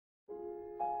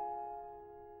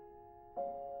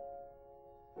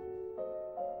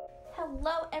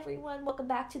Hello, everyone. Welcome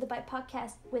back to the Bite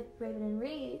Podcast with Raven and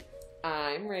Ree.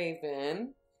 I'm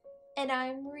Raven. And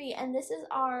I'm Ree. And this is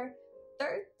our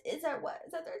is that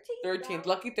 13th? 13th.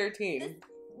 Lucky 13th.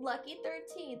 Lucky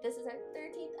 13th. This is our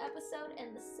 13th episode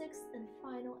and the 6th and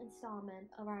final installment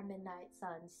of our Midnight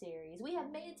Sun series. We have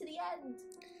made it to the end.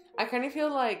 I kind of feel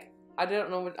like I don't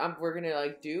know what we're going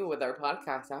to do with our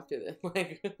podcast after this.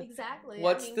 Exactly.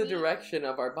 What's the direction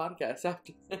of our podcast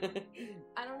after this?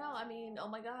 I don't know. Oh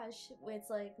my gosh.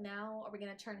 It's like, now are we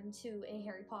going to turn into a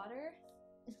Harry Potter?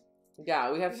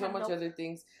 Yeah, we have so much other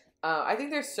things. I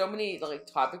think there's so many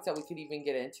topics that we could even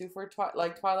get into for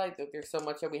Twilight. There's so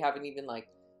much that we haven't even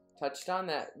touched on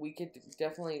that we could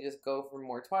definitely just go for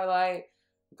more Twilight.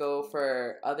 Go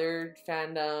for other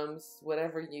fandoms,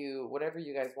 whatever you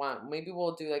guys want. Maybe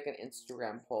we'll do an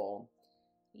Instagram poll.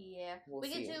 Yeah,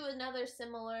 we could do another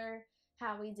similar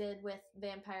how we did with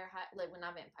not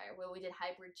vampire, where we did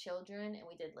hybrid children and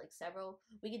we did several.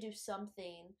 We could do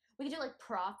something. We could do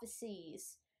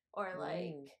prophecies or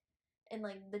and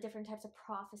the different types of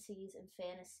prophecies and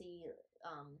fantasy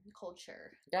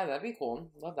culture. Yeah, that'd be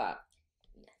cool. Love that.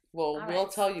 Well, we'll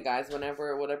tell you guys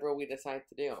whatever we decide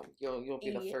to do. You'll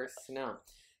be the first to know.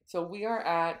 So we are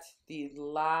at the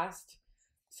last.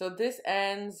 So this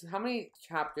ends. How many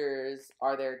chapters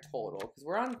are there total? Because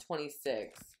we're on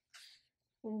 26.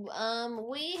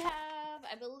 We have.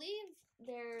 I believe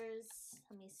there's.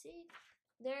 Let me see.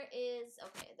 There is.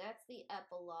 Okay, that's the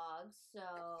epilogue.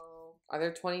 So. Are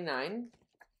there 29?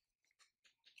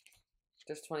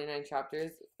 There's 29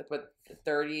 chapters, but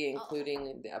 30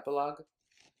 including the epilogue.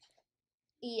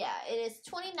 Yeah, it is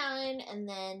 29 and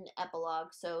then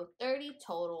epilogue, so 30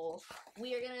 total.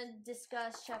 We are going to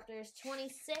discuss chapters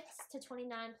 26 to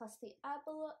 29 plus the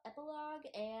epilogue,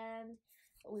 and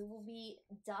we will be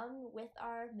done with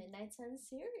our Midnight Sun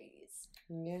series.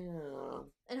 Yeah.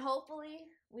 And hopefully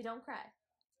we don't cry.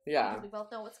 Yeah. Because we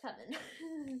both know what's coming.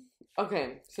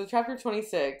 Okay, so chapter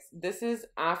 26, this is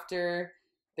after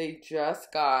they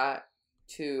just got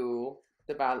to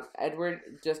the ballet.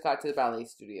 Edward just got to the ballet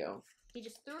studio. He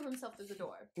just threw himself through the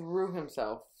door. Threw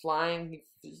himself, flying.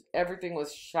 Everything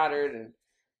was shattered, and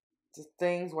just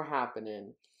things were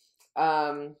happening.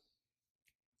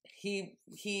 He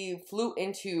flew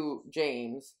into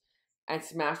James and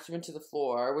smashed him into the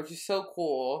floor, which is so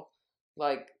cool.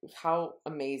 How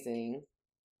amazing.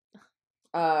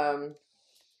 So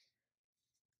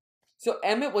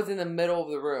Emmett was in the middle of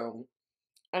the room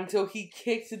until he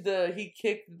kicked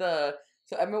the.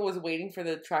 So Emma was waiting for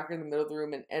the tracker in the middle of the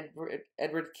room, and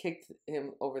Edward kicked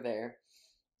him over there.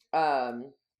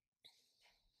 And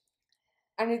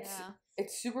it's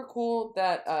super cool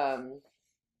that Bella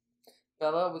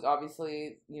was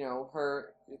obviously,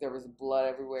 hurt. There was blood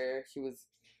everywhere. She was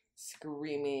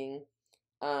screaming.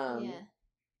 And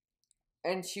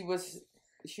she was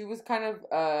kind of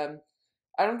I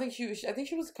think she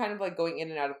was kind of going in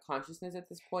and out of consciousness at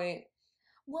this point.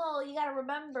 Well, you gotta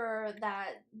remember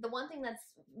that the one thing that's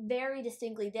very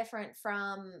distinctly different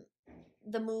from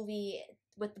the movie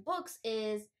with the books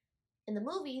is, in the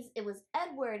movies, it was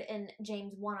Edward and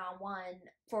James one-on-one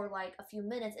for a few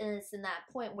minutes, and it's in that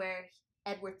point where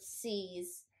Edward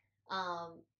sees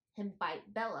him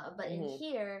bite Bella. But in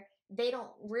here, they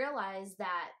don't realize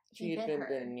that he bit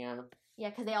her. Yeah,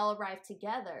 because they all arrived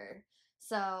together.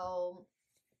 So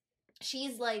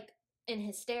she's in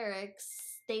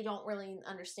hysterics. They don't really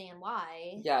understand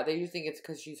why. Yeah, they just think it's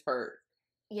because she's hurt.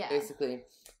 Yeah. Basically.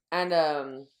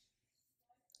 And,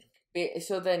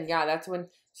 so then, that's when,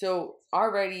 so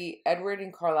already Edward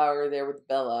and Carlisle are there with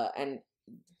Bella, and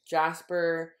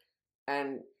Jasper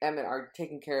and Emmett are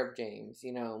taking care of James,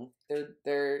 I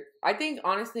think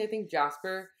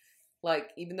Jasper,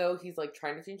 even though he's,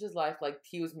 trying to change his life,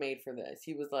 he was made for this.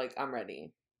 He was I'm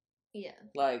ready. Yeah.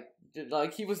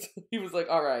 He was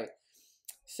all right.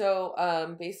 So,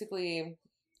 basically,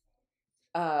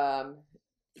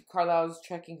 Carlisle's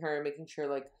checking her, making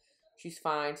sure, she's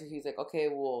fine. So he's okay,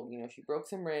 well, she broke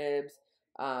some ribs.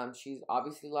 She's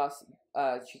obviously lost,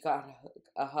 she got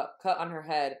a cut on her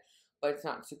head, but it's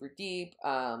not super deep.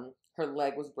 Her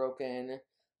leg was broken.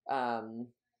 And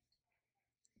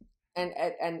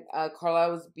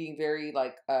Carlisle was being very,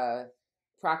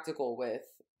 practical with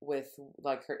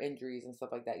her injuries and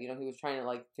stuff like that. He was trying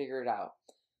to, figure it out.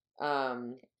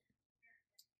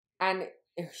 And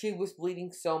she was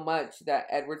bleeding so much that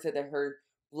Edward said that her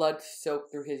blood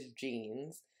soaked through his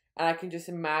jeans. And I can just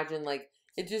imagine,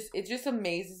 it just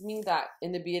amazes me that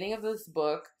in the beginning of this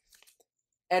book,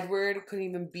 Edward couldn't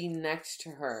even be next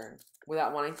to her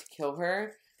without wanting to kill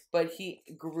her. But he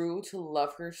grew to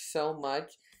love her so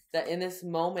much that in this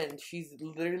moment she's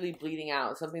literally bleeding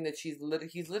out, something that he's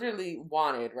literally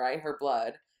wanted, right? Her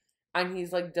blood. And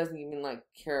he's like doesn't even like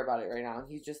care about it right now.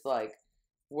 He's just like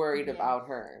worried about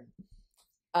her.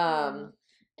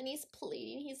 And he's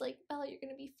pleading. He's like, Bella, you're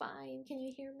gonna be fine. Can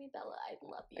you hear me, Bella? I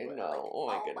love you. I know. Like, oh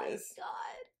my goodness. My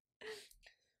God.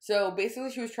 So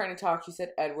basically, she was trying to talk. She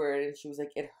said Edward, and she was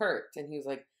like, "It hurts," and he was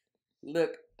like,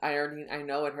 "Look, I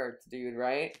know it hurts, dude,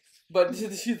 right?" But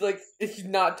she's like, she's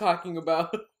not talking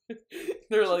about.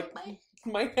 They're like,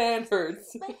 my hand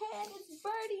hurts. My hand is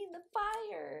burning in the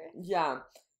fire. Yeah.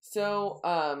 So,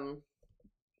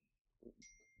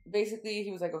 basically,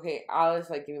 he was like, "Okay, Alice,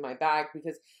 like, give me my bag,"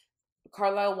 because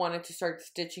Carlisle wanted to start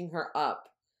stitching her up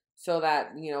so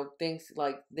that, you know, things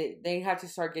like they had to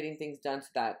start getting things done so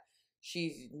that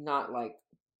she's not like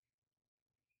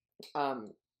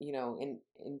you know, in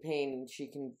pain and she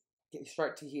can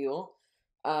start to heal.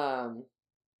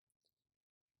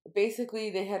 Basically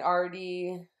they had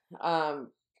already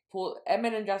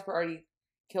Emmett and Jasper already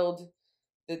killed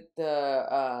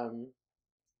the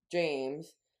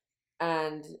James,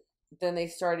 and then they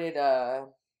started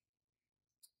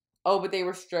but they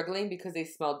were struggling because they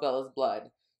smelled Bella's blood.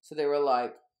 So they were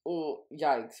like, oh,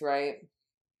 yikes, right?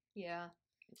 Yeah.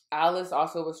 Alice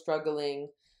also was struggling,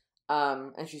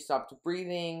 and she stopped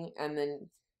breathing, and then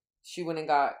she went and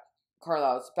got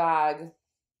Carlisle's bag.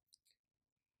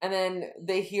 And then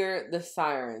they hear the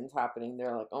sirens happening.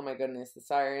 They're like, oh my goodness, the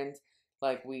sirens.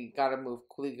 Like, we gotta move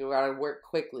quickly, we gotta work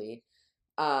quickly.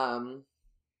 And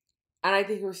I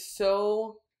think it was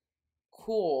so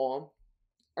cool,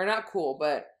 or not cool,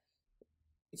 but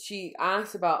she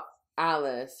asked about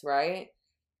Alice, right?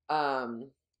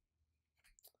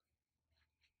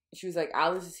 She was like,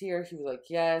 Alice is here. She was like,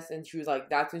 yes. And she was like,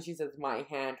 that's when she says, my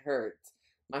hand hurts.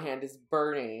 My hand is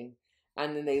burning.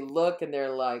 And then they look and they're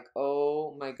like,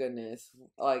 oh my goodness.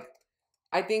 Like,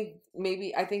 I think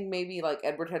maybe like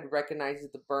Edward had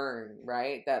recognized the burn,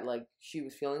 right? That like she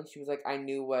was feeling. She was like, I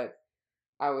knew what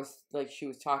I was like she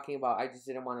was talking about. I just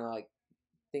didn't want to like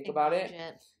think about it.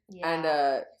 Yeah.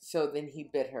 And so then he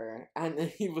bit her, and then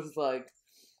he was like,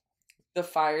 the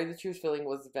fire that she was feeling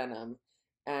was venom.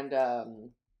 And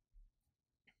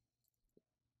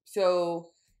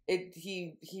so I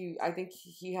think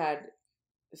he had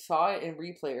saw it in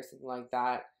replay or something like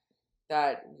that.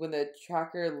 That when the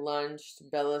tracker lunged,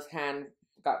 Bella's hand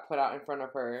got put out in front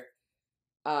of her,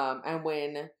 and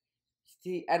when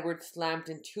Edward slammed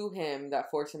into him,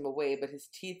 that forced him away, but his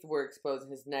teeth were exposed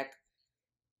and his neck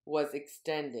was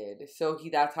extended. So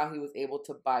that's how he was able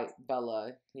to bite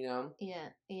Bella, you know? Yeah,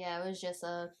 it was just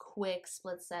a quick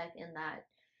split second that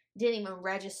didn't even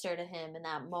register to him in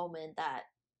that moment that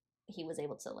he was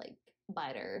able to like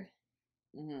bite her.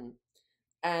 Mm-hmm.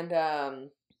 And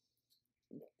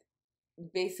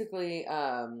basically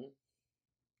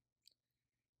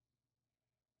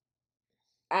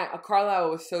Carlisle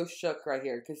was so shook right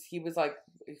here because he was like,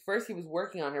 first he was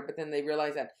working on her, but then they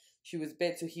realized that she was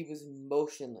bit, so he was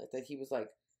motionless. That he was like,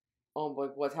 oh boy,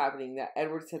 what's happening? That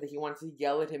Edward said that he wanted to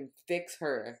yell at him, fix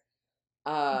her.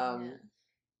 And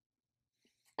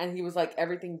he was like,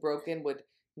 everything broken would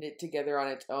knit together on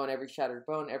its own. Every shattered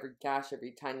bone, every gash,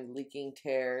 every tiny leaking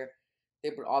tear, they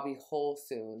would all be whole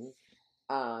soon.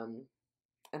 And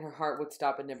her heart would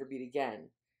stop and never beat again.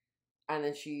 And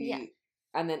then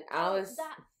and then Alice.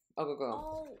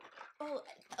 Go. Oh,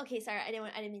 okay. Sorry, I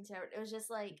didn't mean to interrupt. It was just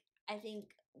like, I think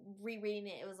rereading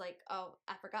it was like, oh,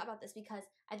 I forgot about this, because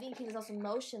I think he was also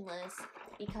motionless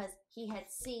because he had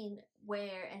seen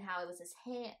where and how it was the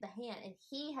hand, and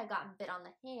he had gotten bit on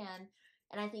the hand,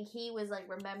 and I think he was like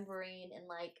remembering and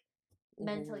like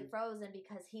mentally frozen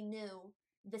because he knew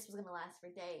this was gonna last for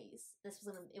days.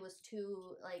 It was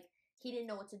too, like, he didn't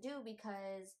know what to do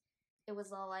because it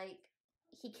was all like,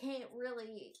 he can't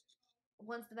really,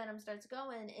 once the venom starts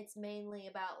going, it's mainly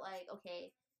about like,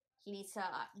 okay, he needs to,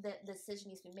 the decision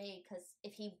needs to be made, because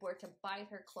if he were to bite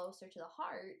her closer to the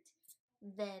heart,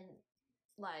 then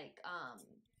like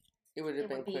it would have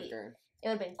been quicker. It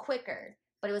would have been quicker,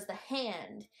 but it was the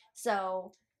hand,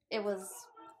 so it was.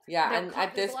 Yeah, and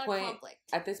at this point,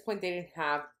 they didn't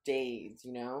have days,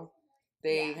 you know,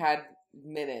 they had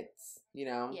minutes, you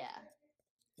know.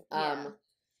 Yeah.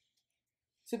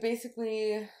 So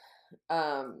basically,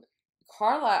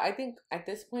 Carlisle, I think at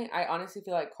this point, I honestly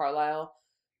feel like Carlisle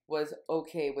was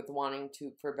okay with wanting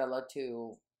for Bella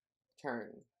to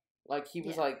turn. Like, he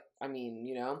was like, I mean,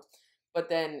 you know. But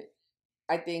then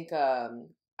I think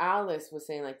Alice was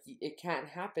saying, like, it can't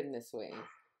happen this way.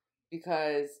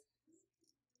 Because,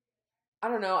 I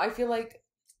don't know, I feel like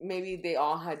maybe they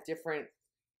all had different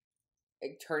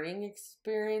like, turning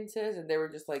experiences. And they were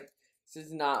just, like, This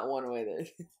is not one way that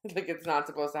like it's not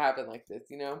supposed to happen like this,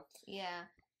 you know? Yeah.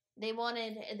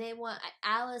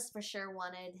 Alice for sure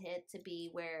wanted it to be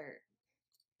where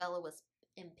Bella was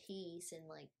in peace and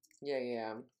like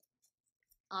Yeah.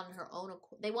 on her own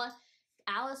accord.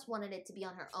 Alice wanted it to be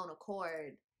on her own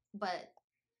accord, but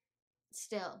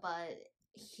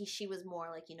she was more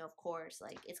like, of course,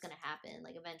 like it's gonna happen,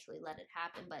 like eventually let it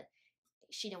happen, but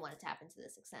she didn't want it to happen to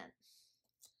this extent.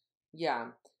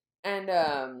 Yeah.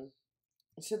 And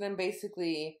so then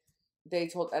basically they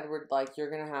told Edward like you're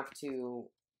gonna have to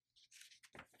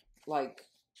like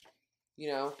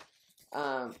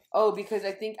because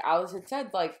I think Alice had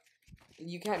said like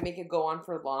you can't make it go on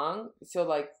for long, so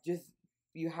like just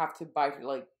you have to buy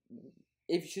like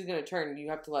if she's gonna turn you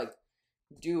have to like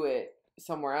do it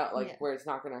somewhere else like where it's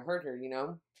not gonna hurt her,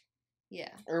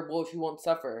 or well she won't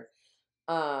suffer.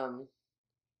 And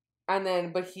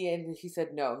then but he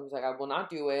said no, he was like I will not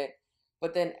do it,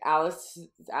 but then Alice's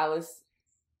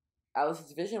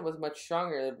vision was much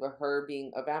stronger of her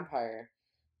being a vampire.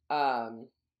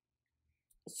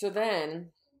 So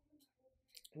then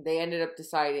they ended up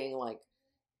deciding like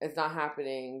it's not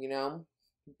happening,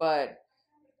 but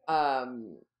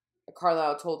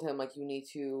Carlisle told him like you need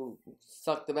to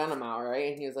suck the venom out,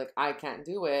 right? And he was like I can't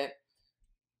do it,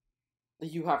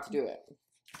 you have to do it.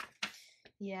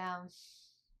 Yeah.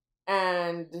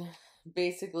 And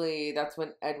basically that's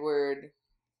when Edward,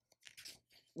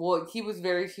 well, he was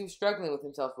struggling with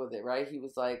himself with it, right? He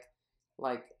was like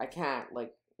I can't,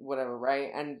 like whatever,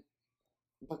 right?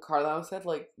 But Carlisle said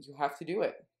like you have to do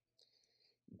it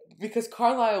because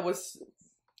Carlisle was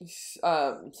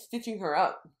stitching her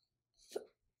up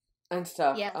and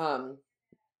stuff. Yeah.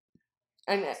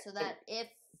 And so that if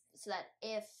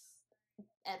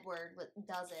Edward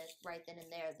does it right then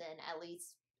and there, then at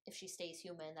least if she stays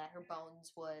human, that her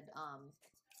bones would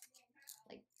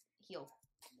like heal.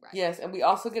 Right. Yes, and we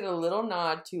also get a little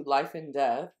nod to Life and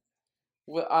Death.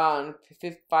 On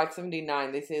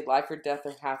 579, they say life or death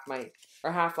or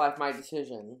half-life my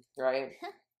decision, right?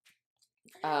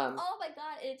 Oh my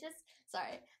god,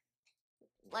 sorry.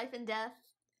 Life and Death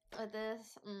with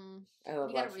this. I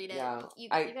love you gotta read it. Yeah. You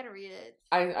gotta read it.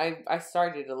 I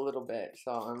started a little bit,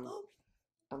 so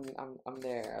I'm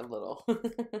there a little. We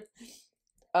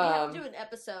have to do an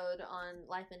episode on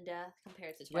Life and Death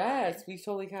compared to Twilight. Yes, we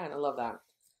totally can. I love that.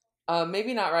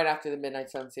 Maybe not right after the Midnight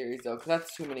Sun series though, because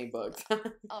that's too many books.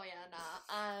 Oh yeah,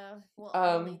 nah.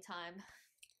 Only time.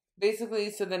 Basically,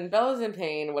 so then Bella's in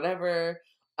pain, whatever.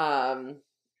 Carlisle's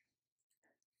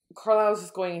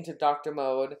just going into doctor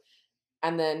mode,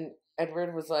 and then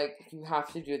Edward was like, "You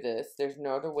have to do this. There's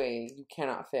no other way. You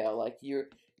cannot fail. Like you're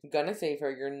gonna save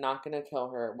her. You're not gonna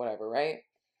kill her. Whatever, right?"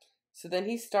 So then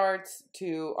he starts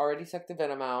to already suck the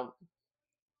venom out,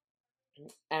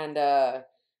 and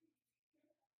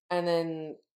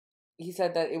then he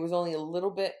said that it was only a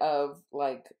little bit of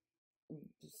like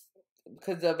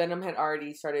because the venom had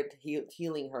already started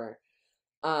healing her,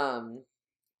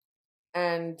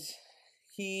 and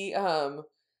he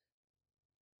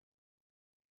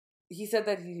said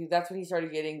that that's when he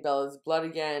started getting Bella's blood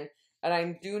again, and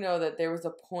I do know that there was a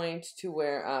point to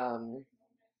where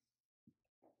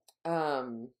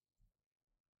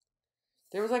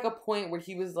there was like a point where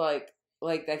he was like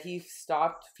that he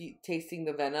stopped tasting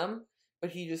the venom,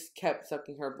 but he just kept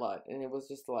sucking her blood, and it was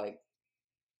just like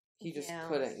he just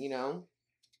couldn't,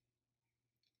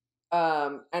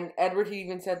 and Edward, he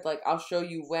even said like I'll show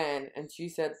you when, and she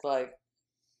said like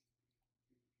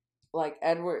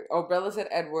Edward, or Bella said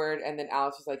Edward, and then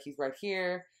Alice was like he's right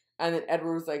here, and then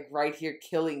Edward was like right here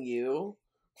killing you.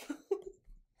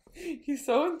 He's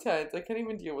so intense. I can't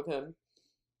even deal with him.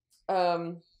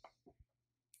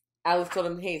 Alice told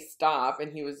him, "Hey, stop,"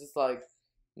 and he was just like,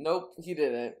 "Nope, he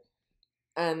didn't."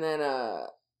 And then,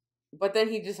 but then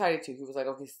he decided to. He was like,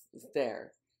 "Okay,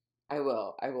 there, I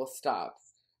will stop."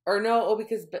 Or no,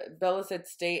 because Bella said,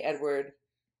 "Stay, Edward,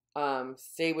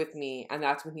 stay with me," and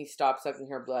that's when he stopped sucking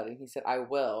her blood, and he said, "I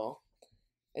will."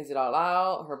 Is it all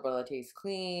out? Her blood tastes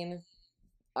clean.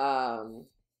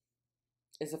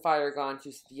 Is the fire gone?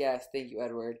 She said, "Yes, thank you,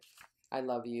 Edward. I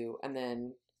love you." And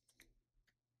then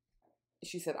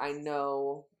she said, "I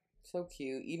know." So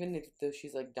cute. Even though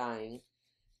she's like dying.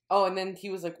 Oh, and then he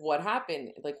was like, "What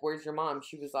happened? Like, where's your mom?"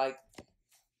 She was like,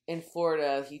 "In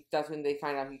Florida." That's when they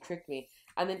find out he tricked me.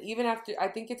 And then even after, I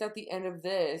think it's at the end of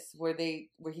this where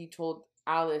he told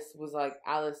Alice, was like,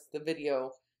 "Alice, the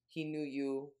video, he knew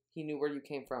you. He knew where you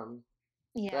came from."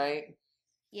 Yeah. Right?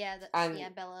 Yeah,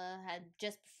 Bella had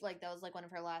just, like, that was, like, one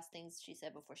of her last things she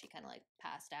said before she kind of, like,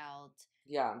 passed out.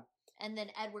 Yeah. And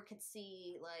then Edward could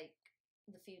see, like,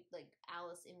 like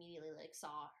Alice immediately like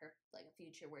saw her like a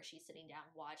future where she's sitting down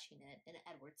watching it, and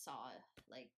Edward saw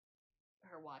like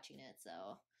her watching it.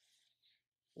 So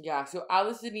yeah, so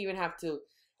Alice didn't even have to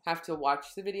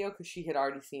watch the video because she had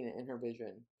already seen it in her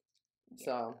vision. yeah.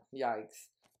 So yikes.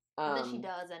 But then she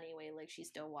does anyway. Like she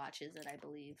still watches it, I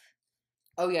believe.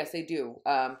 Oh yes, they do.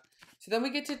 So then we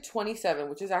get to 27,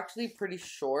 which is actually pretty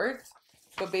short.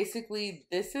 But basically,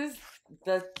 this is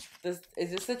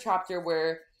the chapter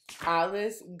where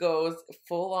Alice goes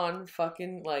full on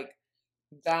fucking like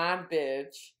bad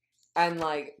bitch and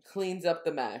like cleans up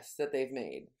the mess that they've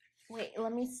made. Wait,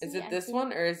 let me see. Is it this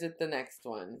one or is it the next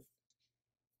one?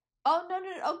 Oh no.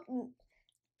 Oh,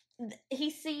 he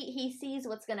sees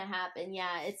what's gonna happen.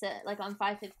 Yeah, it's like on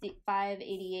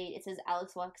 588. It says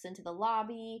Alex walks into the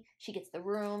lobby. She gets the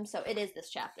room. So it is this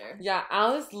chapter. Yeah,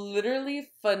 Alice literally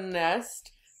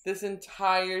finessed this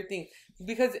entire thing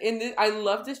because I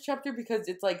love this chapter because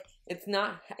it's like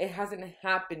it hasn't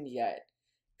happened yet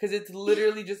because it's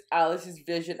literally just Alice's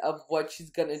vision of what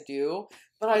she's gonna do.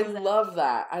 But I love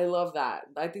that.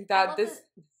 I think that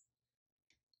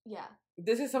yeah,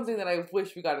 this is something that I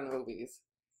wish we got in the movies.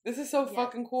 This is so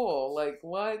fucking cool. Like,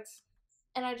 what?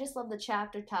 And I just love the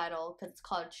chapter title because it's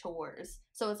called Chores.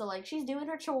 So it's like she's doing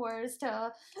her chores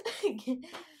to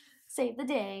save the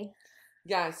day.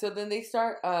 Yeah, so then they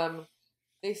start,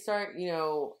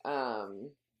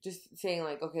 just saying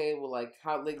like, okay, well, like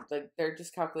how, like they're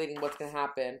just calculating what's gonna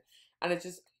happen, and it's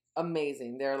just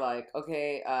amazing. They're like,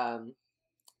 okay,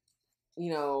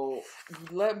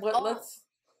 let's.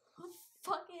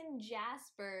 Fucking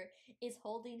Jasper is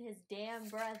holding his damn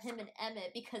breath, him and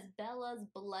Emmett, because Bella's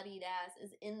bloodied ass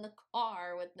is in the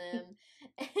car with them.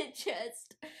 And it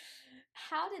just,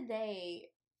 how did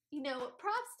they,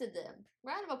 props to them.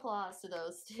 Round of applause to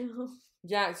those two.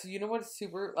 Yeah, so you know what's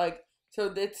super, like,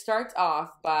 so it starts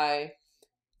off by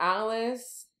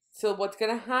Alice. So what's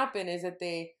gonna happen is that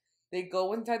they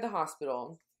go inside the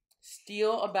hospital,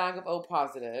 steal a bag of O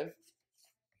positive,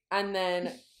 and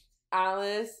then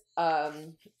Alice,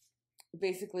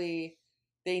 basically,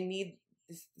 they need.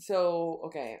 So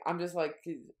okay, I'm just like,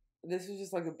 this was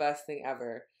just like the best thing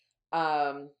ever.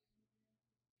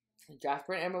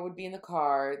 Jasper and Emma would be in the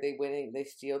car. They went in, they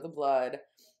steal the blood.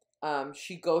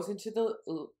 She goes into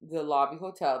the lobby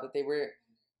hotel that they were.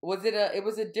 It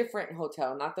was a different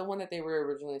hotel, not the one that they were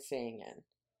originally staying in.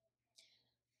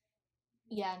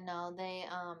 Yeah, no, they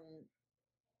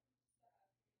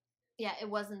yeah, it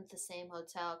wasn't the same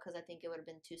hotel because I think it would have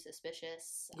been too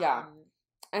suspicious. Yeah.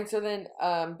 And so then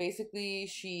basically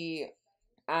she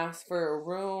asked for a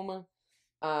room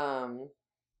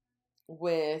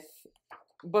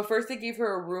but first they gave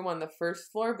her a room on the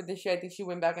first floor, but then I think she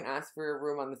went back and asked for a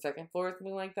room on the second floor or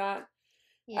something like that.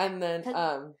 Yeah. And then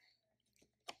go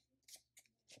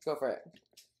for it.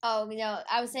 Oh,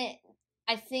 I was saying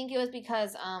I think it was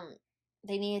because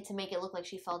they needed to make it look like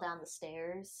she fell down the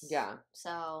stairs. Yeah.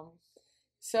 So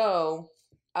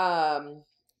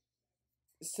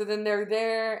then they're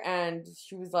there, and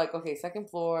she was like, okay,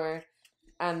 second floor.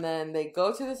 And then they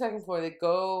go to the second floor. They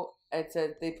go, it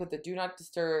said they put the do not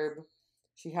disturb.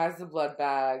 She has the blood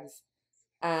bags.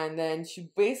 And then she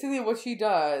basically, what she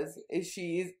does is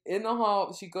she's in the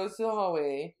hall. She goes to the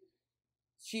hallway.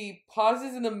 She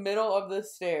pauses in the middle of the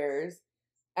stairs.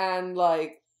 And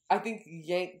like, I think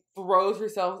throws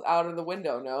herself out of the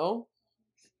window, no?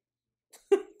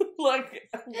 Like,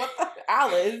 what the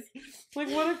Alice? Like,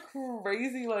 what a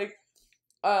crazy, like,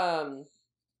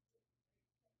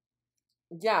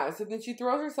 yeah, so then she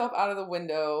throws herself out of the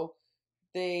window.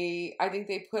 I think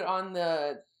they put on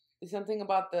something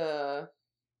about the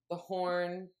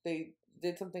horn. They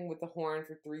did something with the horn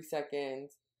for 3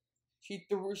 seconds.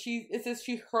 It says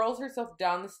she hurls herself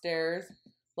down the stairs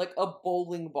like a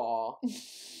bowling ball.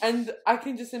 And I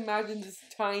can just imagine this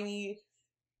tiny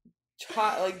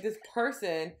child, like this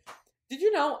person. Did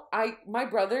you know my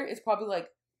brother is probably like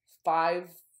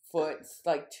 5 foot,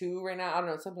 like 2 right now. I don't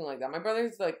know, something like that. My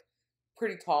brother's like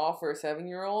pretty tall for a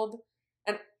 7-year-old,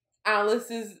 and Alice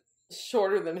is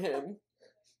shorter than him.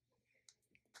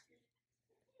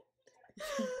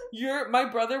 My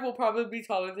brother will probably be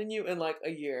taller than you in like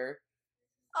a year.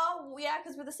 Oh yeah,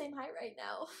 because we're the same height right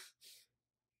now.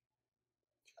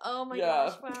 Oh my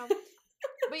gosh! Wow.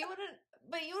 But you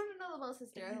wouldn't know the most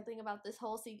hysterical thing about this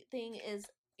whole thing is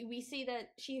we see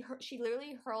that she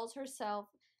literally hurls herself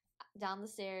down the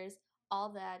stairs, all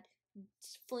that,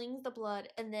 flings the blood,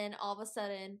 and then all of a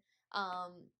sudden,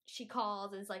 she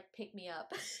calls and is like, "Pick me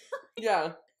up."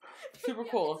 Yeah, super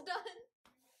cool.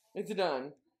 It's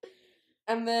done.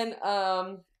 And then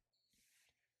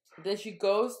she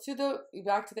goes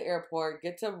back to the airport,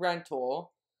 gets a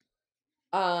rental.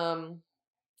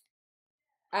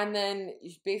 And then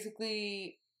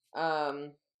basically,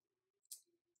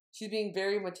 she's being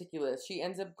very meticulous. She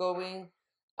ends up going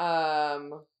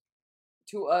to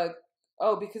a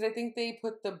because I think she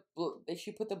put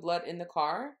the blood in the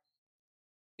car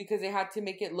because they had to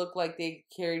make it look like they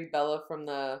carried Bella from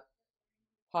the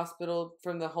hospital,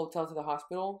 from the hotel to the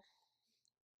hospital.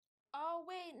 Oh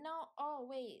wait, no. Oh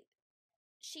wait.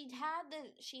 She had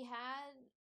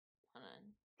hold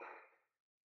on.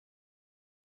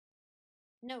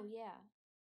 No, yeah.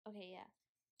 Okay, yeah.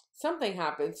 Something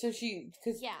happened. So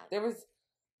because Yeah.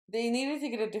 they needed to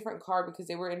get a different car because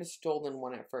they were in a stolen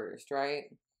one at first, right?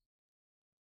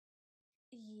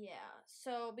 Yeah.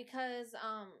 So because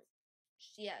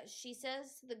she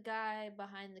says to the guy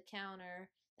behind the counter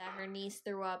that her niece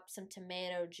threw up some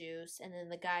tomato juice, and then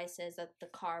the guy says that the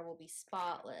car will be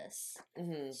spotless.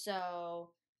 Mm-hmm.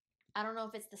 So I don't know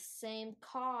if it's the same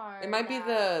car It might be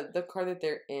that the car that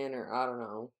they're in, or I don't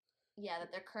know. yeah,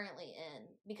 that they're currently in,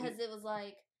 because it was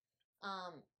like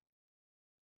um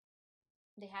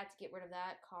they had to get rid of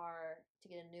that car to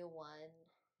get a new one.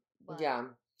 But Yeah.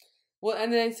 Well,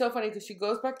 and then it's so funny because she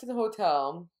goes back to the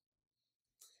hotel.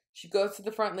 She goes to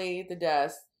the front lady at the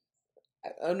desk,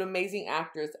 an amazing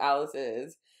actress Alice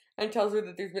is, and tells her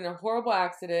that there's been a horrible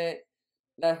accident,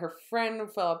 that her friend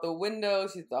fell out the window.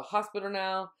 She's at the hospital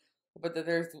now, but that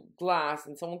there's glass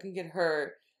and someone can get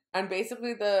hurt. And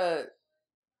basically, they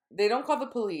don't call the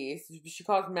police. She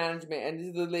calls management,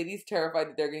 and the lady's terrified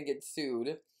that they're gonna get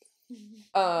sued.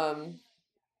 And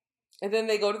then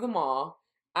they go to the mall.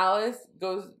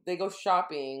 They go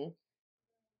shopping,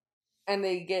 and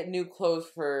they get new clothes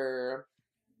for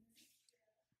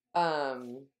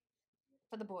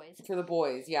the boys. for the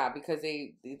boys, yeah, because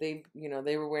they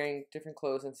were wearing different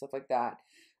clothes and stuff like that.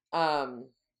 And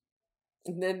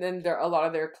then a lot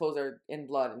of their clothes are in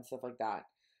blood and stuff like that.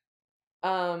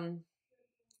 And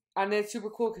it's super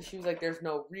cool because she was like, "There's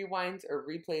no rewinds or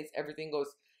replays. Everything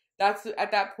goes." That's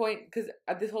at that point, because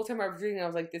at this whole time I was reading, I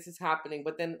was like, "This is happening."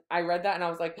 But then I read that and I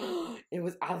was like, "It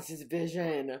was Alice's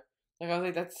vision." Like I was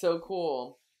like, "That's so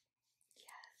cool."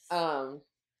 Yes.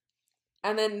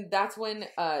 And then that's when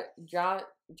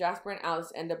Jasper and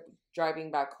Alice end up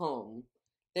driving back home.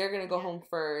 They're gonna go home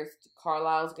first.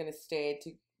 Carlisle's gonna stay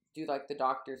to do like the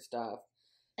doctor stuff,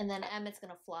 and then Emmett's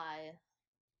gonna fly.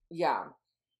 Yeah,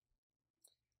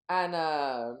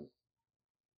 and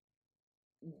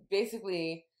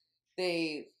basically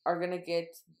they are gonna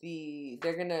get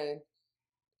they're gonna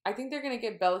I think they're gonna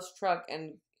get Bella's truck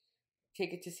and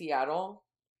take it to Seattle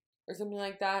or something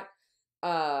like that.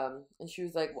 And she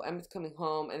was like, "Well, Emmett's coming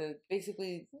home," and then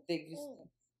basically they just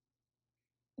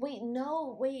Wait,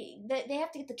 no, wait. They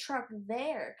have to get the truck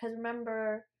there because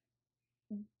remember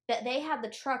that they had the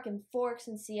truck in Forks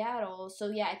in Seattle. So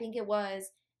yeah, I think it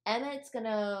was Emmett's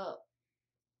gonna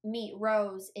meet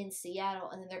Rose in Seattle,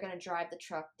 and then they're gonna drive the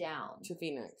truck down to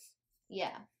Phoenix.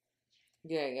 Yeah.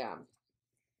 Yeah.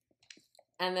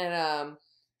 And then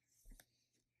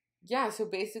yeah, so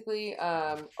basically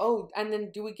and then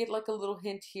do we get like a little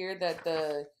hint here that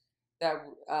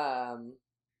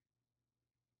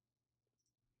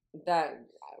that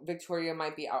Victoria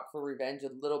might be out for revenge a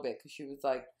little bit, because she was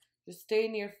like, just stay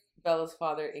near Bella's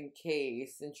father in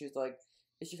case. And she was like,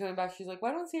 is she coming back? She's like,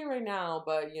 well, I don't see her right now,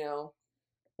 but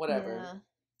whatever.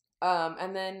 Yeah.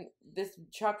 And then this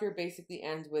chapter basically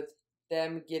ends with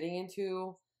them getting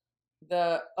into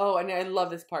and I love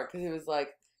this part because it was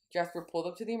like, Jasper pulled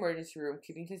up to the emergency room,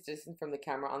 keeping his distance from the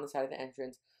camera on the side of the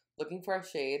entrance, looking for a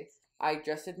shade. I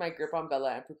adjusted my grip on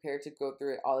Bella and prepared to go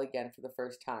through it all again for the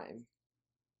first time.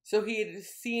 So he had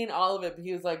seen all of it, but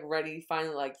he was like ready,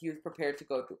 finally, like he was prepared to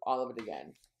go through all of it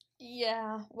again.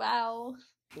 Yeah, wow.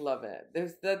 Love it.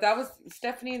 That was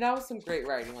Stephanie, that was some great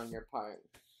writing on your part.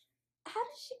 How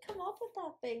did she come up with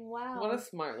that thing? Wow. What a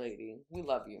smart lady. We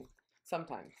love you.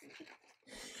 Sometimes.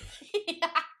 Yeah.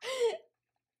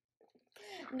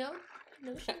 No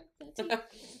shade, no tea.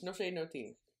 No shade, no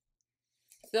tea.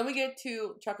 So then we get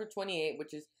to chapter 28,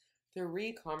 which is the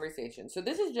re-conversation. So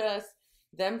this is just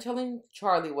them telling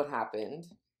Charlie what happened,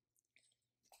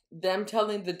 them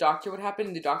telling the doctor what happened,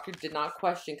 and the doctor did not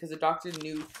question because the doctor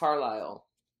knew Carlisle.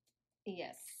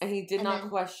 Yes. And he did not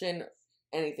question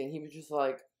anything. He was just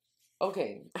like,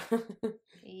 okay.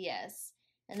 Yes.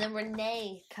 And then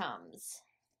Renee comes.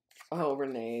 Oh,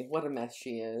 Renee. What a mess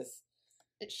she is.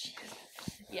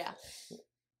 Yeah.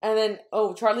 And then,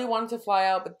 Charlie wanted to fly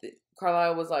out, but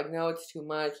Carlisle was like, no, it's too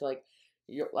much. Like,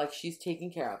 she's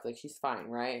taken care of. Like, she's fine,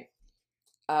 right?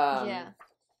 Yeah.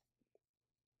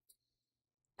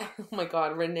 Oh my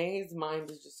god, Renee's mind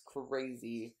is just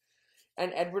crazy.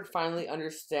 And Edward finally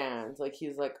understands. Like,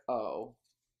 he's like, oh,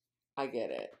 I get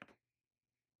it.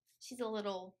 She's a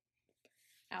little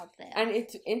out there. And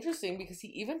it's interesting because he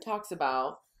even talks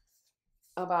about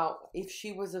if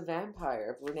she was a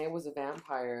vampire, if Renee was a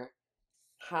vampire,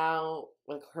 how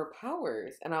like her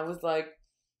powers. And I was like,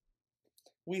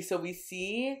 we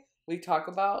talk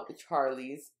about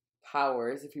Charlie's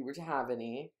powers if he were to have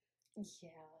any. Yeah.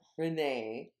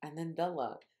 Renee and then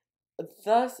Bella,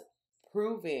 thus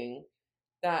proving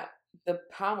that the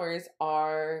powers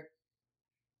are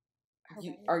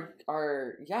they're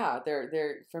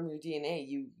from your DNA.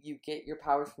 You get your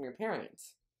powers from your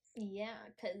parents. Yeah,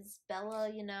 because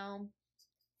Bella,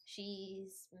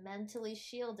 she's mentally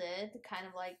shielded, kind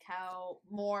of like how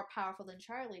more powerful than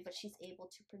Charlie, but she's able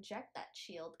to project that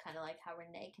shield, kind of like how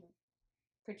Renee can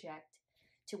project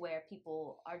to where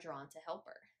people are drawn to help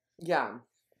her. Yeah.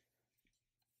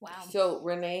 Wow. So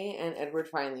Renee and Edward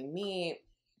finally meet,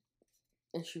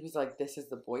 and she was like, "This is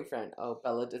the boyfriend." Oh,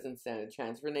 Bella doesn't stand a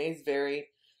chance. Renee's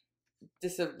very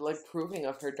disapproving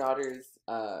of her daughter's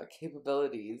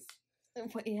capabilities.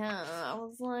 Yeah, I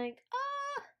was like,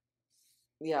 ah.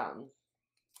 Yeah.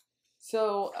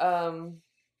 So,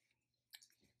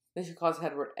 then she calls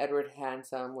Edward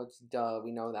handsome, which duh,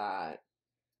 we know that.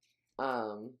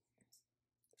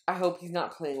 I hope he's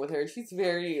not playing with her. She's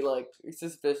very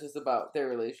suspicious about their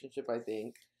relationship, I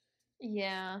think.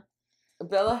 Yeah.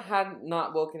 Bella had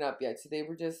not woken up yet, so they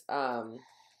were just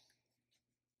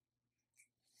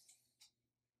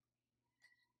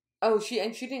Oh, she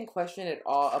didn't question at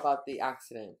all about the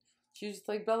accident. She was just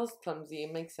like, Bella's clumsy,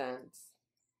 it makes sense.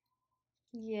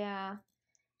 Yeah.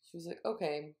 She was like,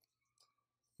 okay.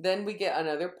 Then we get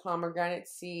another pomegranate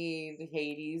seed, the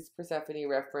Hades Persephone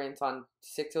reference on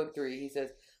 603. He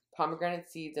says, pomegranate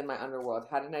seeds in my underworld.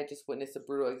 Hadn't I just witnessed a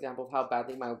brutal example of how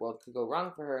badly my world could go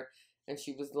wrong for her? And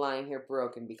she was lying here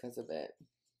broken because of it.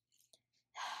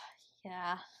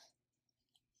 Yeah.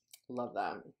 Love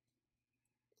that.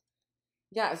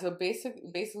 Yeah, so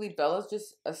basically Bella's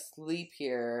just asleep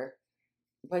here,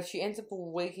 but she ends up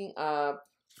waking up.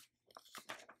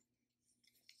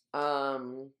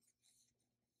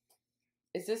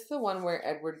 Is this the one where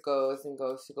Edward goes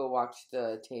to go watch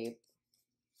the tape?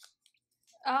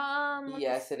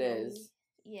 Yes, it is.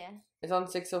 Yeah. It's on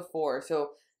 604.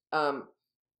 So,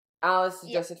 Alice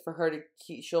suggested for her to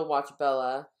she'll watch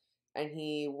Bella, and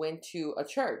he went to a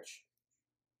church.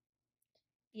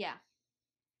 Yeah.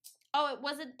 Oh, it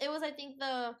was I think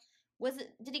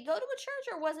did he go to a church,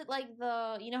 or was it like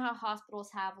how hospitals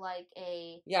have like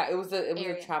a Yeah, it was a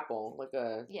chapel, like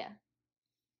a yeah.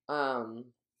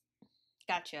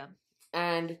 Gotcha.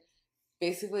 And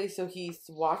basically, so he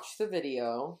watched the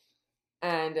video,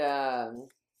 and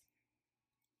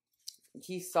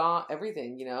he saw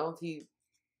everything,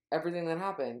 everything that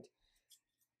happened.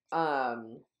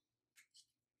 And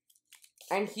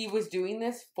he was doing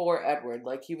this for Edward,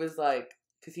 like he was like,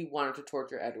 because he wanted to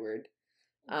torture Edward.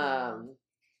 And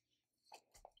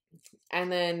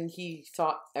then he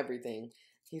saw everything.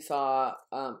 He saw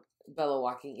Bella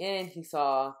walking in. He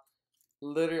saw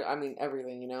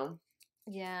everything,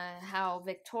 Yeah, how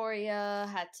Victoria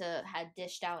had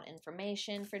dished out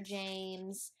information for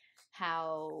James,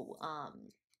 how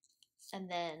and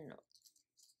then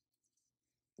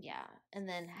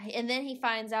he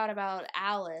finds out about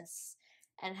Alice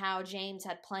and how James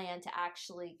had planned to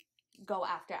actually go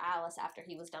after Alice after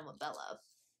he was done with Bella.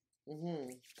 Mm-hmm.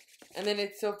 And then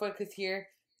it's so fun because here,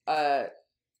 and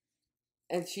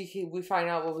we find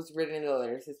out what was written in the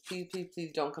letter. It says, "Please, please,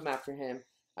 please don't come after him.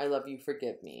 I love you.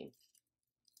 Forgive me."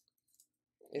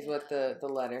 Is what the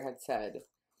letter had said.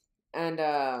 And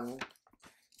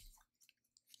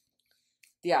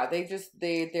yeah, they're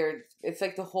it's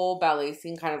like the whole ballet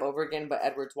scene kind of over again, but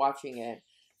Edward's watching it.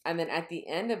 And then at the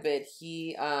end of it,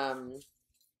 he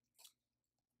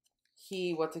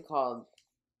what's it called?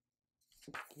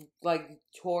 Like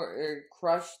tore or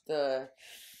crushed the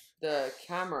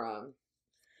camera.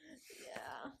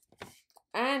 Yeah.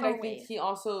 And I think he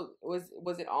also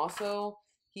was it also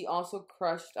he also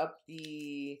crushed up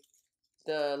the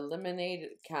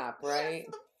lemonade cap, right?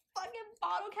 Yes, the fucking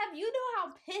bottle cap. You know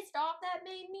how pissed off that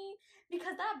made me?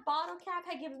 Because that bottle cap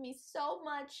had given me so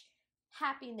much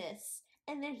happiness.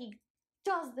 And then he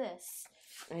does this.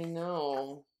 I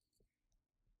know.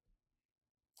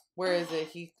 Where is it?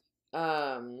 He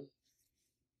Oh,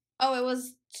 it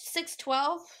was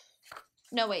 612?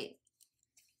 No, wait.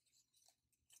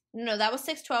 No, that was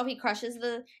 612. He crushes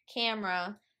the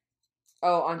camera.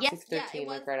 Oh, on 613,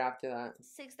 like right after that.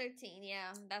 613,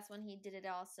 yeah. That's when he did it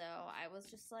also. I was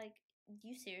just like,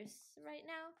 you serious right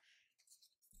now?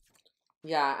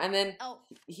 Yeah, and then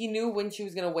he knew when she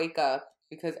was going to wake up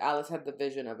because Alice had the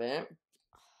vision of it.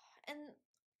 And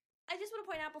I just want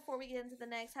to point out before we get into the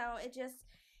next how it just...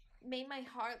 made my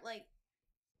heart like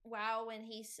wow when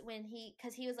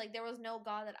because he was like, there was no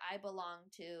God that I belong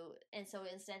to, and so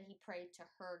instead he prayed to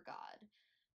her God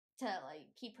to like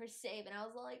keep her safe, and I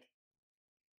was like,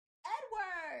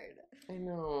 Edward. I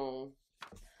know.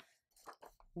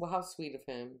 Well, how sweet of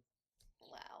him.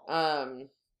 Wow.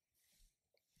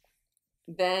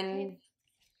 Then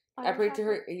I prayed to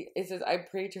her. It says, I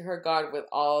prayed to her God with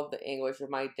all the anguish of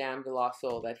my damned lost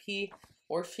soul that he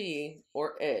or she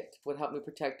or it would help me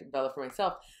protect Bella for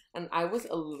myself. And I was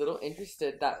a little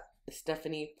interested that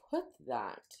Stephanie put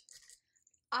that.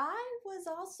 I was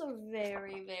also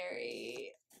very,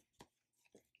 very.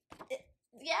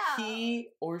 Yeah. He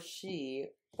or she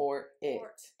or it.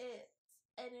 Or it.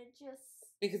 And it just.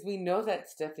 Because we know that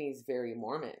Stephanie's very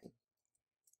Mormon.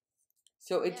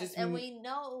 So it just. And we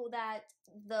know that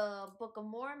the Book of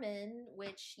Mormon,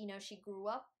 which, you know, she grew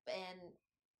up and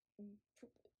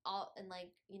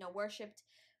like, you know, worshipped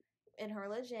in her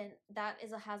religion, that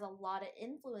has a lot of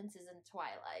influences in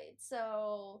Twilight.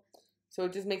 So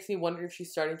it just makes me wonder if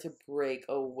she's starting to break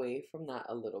away from that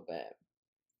a little bit.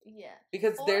 Yeah.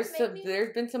 Because there's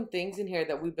been some things in here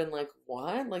that we've been like,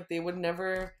 what? Like they would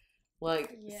never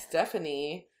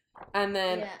Stephanie. And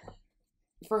then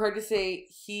for her to say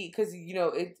because you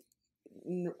know,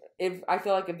 if I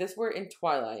feel like if this were in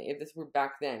Twilight, if this were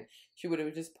back then, she would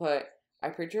have just put, I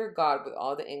pray to her God with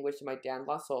all the anguish of my damned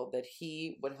lost soul that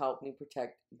he would help me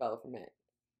protect Bella from it.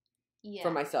 Yeah.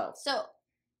 For myself. So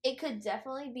it could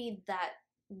definitely be that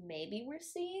maybe we're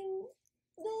seeing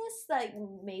this. Like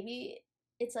maybe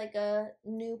it's like a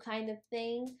new kind of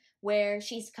thing where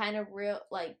she's kind of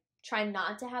trying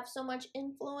not to have so much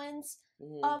influence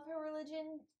of her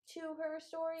religion to her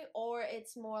story, or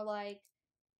it's more like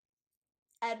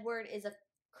Edward is a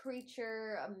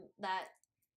creature that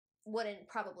wouldn't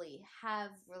probably have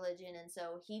religion, and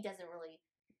so he doesn't really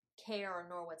care or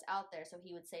know what's out there, so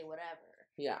he would say whatever.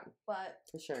 Yeah, but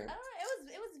for sure. I don't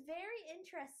know. It was very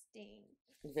interesting.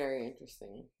 Very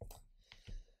interesting.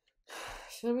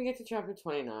 So then we get to chapter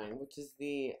 29, which is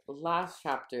the last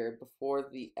chapter before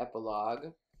the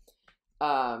epilogue.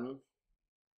 I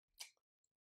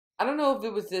don't know if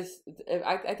it was this.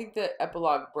 I think the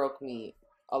epilogue broke me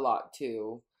a lot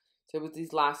too. So it was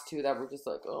these last two that were just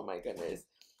like, oh my goodness.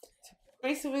 So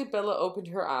basically, Bella opened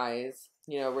her eyes.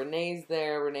 You know, Renee's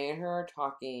there. Renee and her are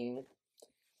talking.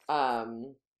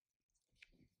 And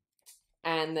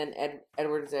then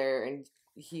Edward's there, and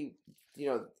he, you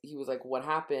know, he was like, what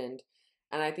happened?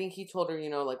 And I think he told her, you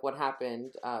know, like what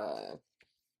happened,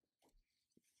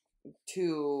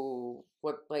 to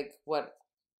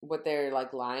what they're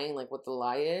like lying, like what the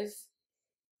lie is.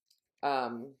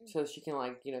 So she can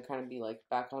like, you know, kind of be like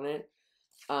back on it.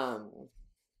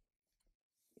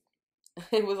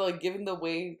 It was like, given the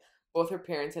way both her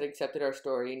parents had accepted our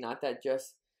story, not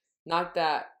just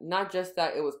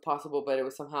that it was possible, but it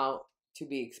was somehow to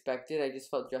be expected. I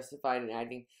just felt justified in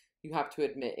adding, you have to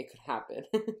admit it could happen.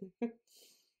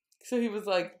 So he was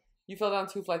like, you fell down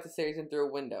 2 flights of stairs and through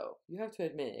a window. You have to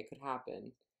admit it could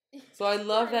happen. So I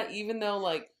love that even though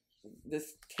like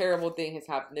this terrible thing has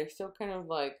happened, they're still kind of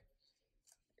like,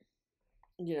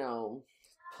 you know,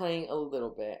 playing a little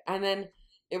bit. And then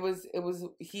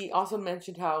he also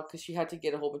mentioned how, because she had to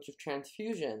get a whole bunch of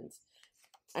transfusions.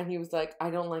 And he was like, I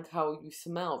don't like how you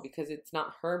smell, because it's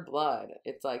not her blood.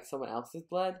 It's like someone else's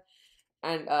blood.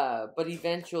 And, but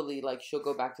eventually, like, she'll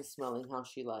go back to smelling how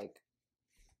she, like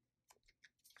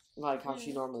how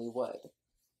she normally would.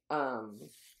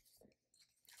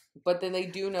 But then they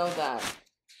do know that,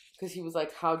 because he was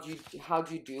like, how'd you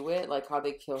do it? Like, how'd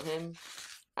they kill him?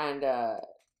 And, I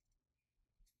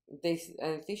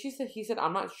think he said,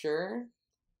 I'm not sure.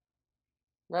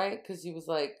 Right? Because he was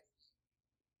like,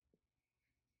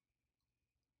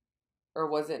 or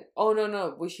wasn't, oh,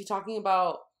 no. Was she talking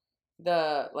about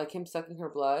like him sucking her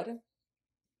blood?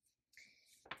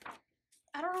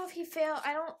 I don't know if he failed.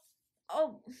 I don't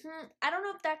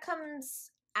know if that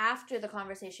comes after the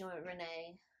conversation with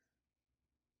Renee.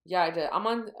 Yeah, I did. I'm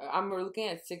looking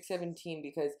at 6:17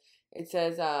 because it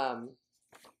says,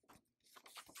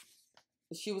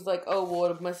 she was like, oh, well,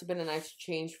 it must have been a nice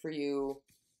change for you,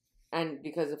 and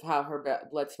because of how her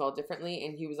blood smelled differently.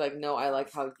 And he was like, no, I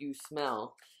like how you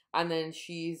smell. And then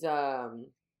she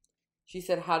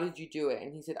said, how did you do it?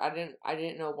 And he said, I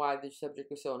didn't know why the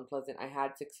subject was so unpleasant. I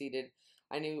had succeeded.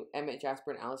 I knew Emmett,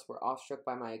 Jasper, and Alice were awestruck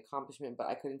by my accomplishment, but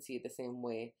I couldn't see it the same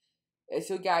way.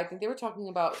 So yeah, I think they were talking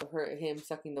about him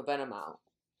sucking the venom out.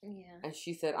 Yeah. And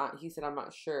he said, I'm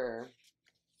not sure.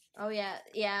 Oh yeah.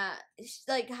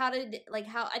 Like how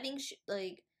I think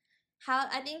how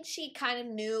I think she kind of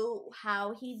knew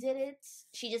how he did it.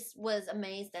 She just was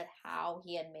amazed at how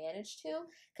he had managed to,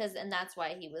 and that's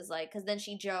why he was like, because then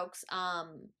she jokes,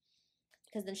 don't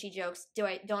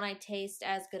I taste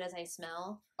as good as I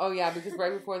smell? Oh yeah, because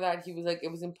right before that he was like, it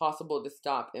was impossible to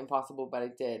stop, impossible, but I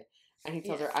did. And he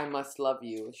tells her, I must love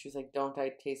you. She was like, don't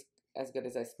I taste as good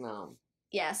as I smell?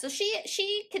 Yeah, so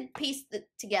she could piece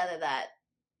together that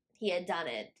he had done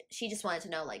it. She just wanted to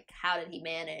know, like, how did he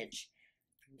manage?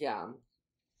 Yeah.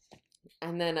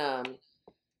 And then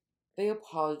they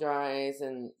apologized,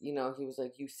 and he was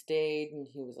like, you stayed, and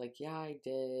he was like, yeah, I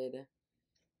did.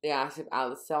 They asked if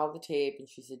Alice saw the tape, and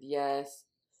she said yes.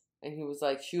 And he was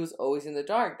like, she was always in the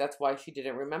dark. That's why she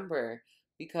didn't remember,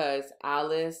 because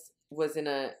Alice was in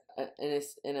an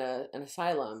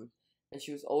asylum, and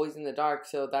she was always in the dark.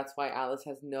 So that's why Alice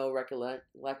has no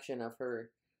recollection of her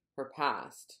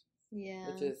past.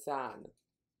 Yeah, which is sad.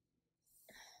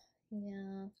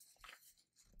 Yeah.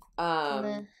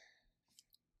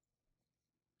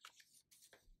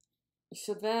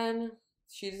 So then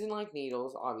she doesn't like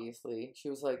needles, obviously. She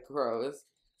was like, gross.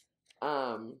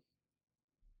 And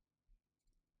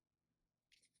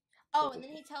then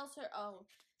he tells her,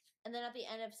 and then at the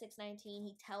end of 619,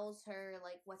 he tells her,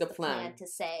 like, what's the plan to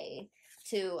say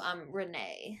to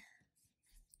Renee.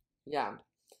 Yeah.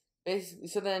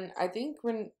 So then I think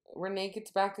Renee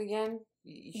gets back again.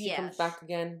 She comes back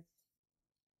again.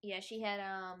 Yeah, she had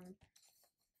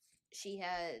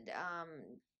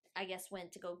I guess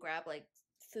went to go grab like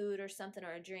food or something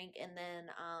or a drink, and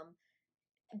then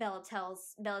Bella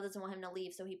doesn't want him to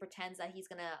leave, so he pretends that he's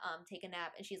gonna take a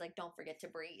nap, and she's like, don't forget to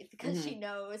breathe, because she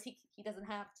knows he doesn't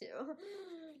have to.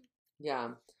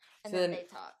 Yeah. And then they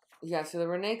talk. Yeah, so the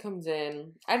Renee comes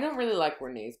in. I don't really like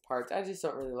Renee's parts. I just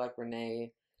don't really like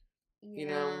Renee. You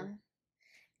know?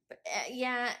 But,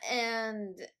 yeah,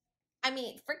 and I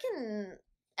mean, freaking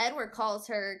Edward calls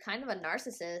her kind of a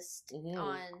narcissist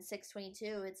on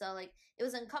 622. It's all like, it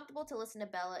was uncomfortable to listen to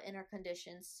Bella in her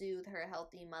condition soothe her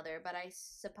healthy mother, but I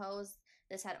suppose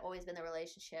this had always been the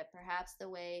relationship. Perhaps the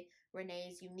way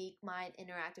Renee's unique mind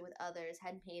interacted with others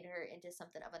had made her into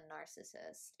something of a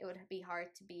narcissist. It would be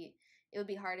hard to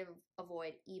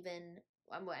avoid, even,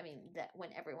 I mean, that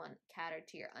when everyone catered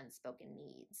to your unspoken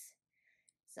needs.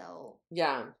 So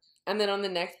yeah, and then on the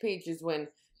next page is when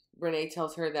Renee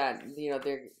tells her that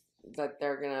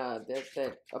they're gonna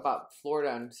about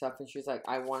Florida and stuff, and she's like,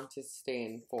 I want to stay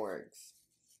in Forks.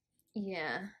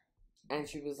 Yeah. And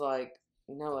she was like,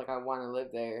 no, like I want to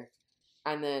live there.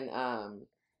 And then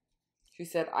she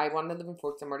said, I want to live in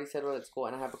Forks. I'm already settled at school,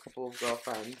 and I have a couple of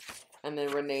girlfriends. And then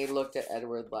Renee looked at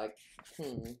Edward like,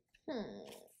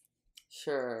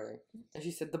 sure. And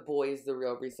she said, the boy is the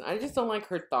real reason. I just don't like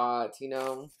her thoughts,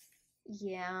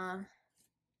 Yeah.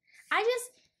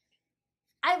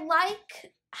 I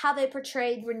like how they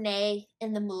portrayed Renee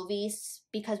in the movies,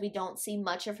 because we don't see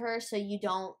much of her, so you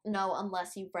don't know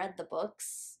unless you've read the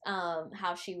books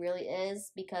how she really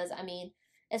is, because I mean,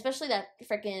 especially that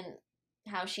freaking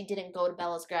how she didn't go to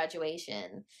Bella's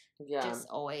graduation just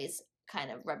always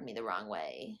kind of rubbed me the wrong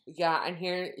way. Yeah, and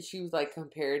here she was like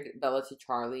compared Bella to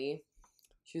Charlie.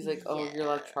 She was like, oh, you're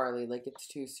like Charlie, like it's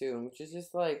too soon, which is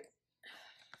just like,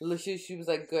 she was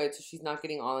like, good, so she's not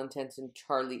getting all intense and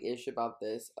Charlie-ish about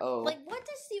this. Oh. Like, what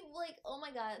does she, like, oh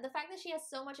my god, the fact that she has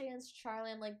so much against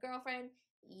Charlie, I'm like, girlfriend,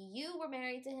 you were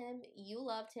married to him, you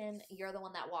loved him, you're the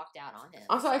one that walked out on him.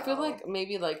 Also, so. I feel like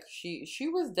maybe, like, she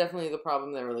was definitely the problem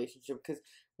in their relationship, because,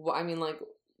 well, I mean, like,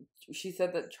 she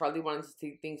said that Charlie wanted to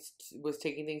take things, was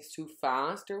taking things too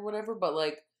fast or whatever, but,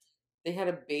 like, they had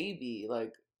a baby,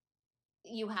 like,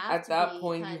 you have at that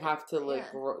point, you have to,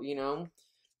 like,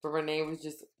 But Renee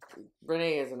is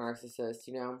a narcissist,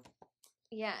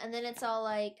 Yeah, and then it's all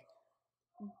like,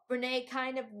 Renee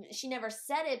she never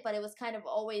said it, but it was kind of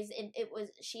always,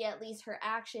 she, at least her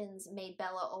actions made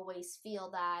Bella always feel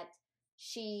that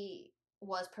she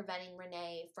was preventing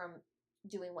Renee from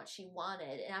doing what she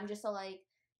wanted. And I'm just so like,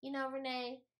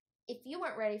 Renee, if you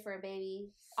weren't ready for a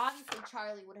baby, obviously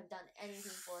Charlie would have done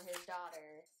anything for his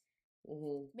daughter.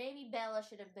 Mm-hmm. Maybe Bella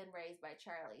should have been raised by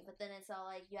Charlie, but then it's all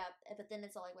like,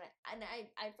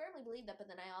 I firmly believe that, but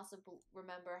then I also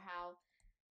remember how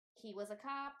he was a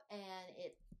cop,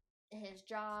 and his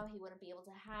job, he wouldn't be able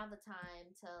to have the time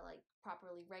to like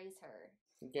properly raise her.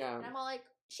 Yeah. And I'm all like,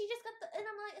 she just got and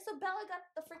I'm like, so Bella got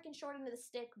the freaking short end of the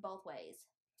stick both ways.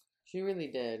 She really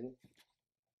did.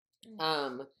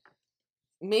 Mm-hmm.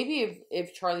 Maybe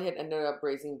if Charlie had ended up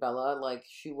raising Bella, like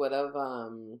she would have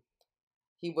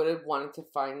he would have wanted to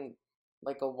find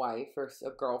like a wife or a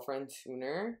girlfriend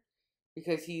sooner,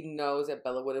 because he knows that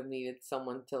Bella would have needed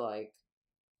someone to like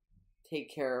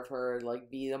take care of her, like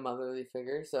be the motherly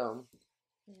figure. So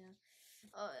yeah.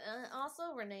 And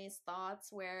also Renee's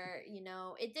thoughts, where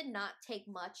it did not take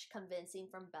much convincing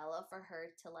from Bella for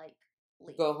her to like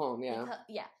leave. Go home, yeah.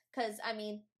 Because I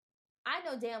mean, I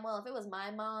know damn well if it was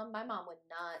my mom would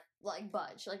not like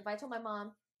budge. Like if I told my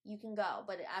mom you can go,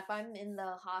 but if I'm in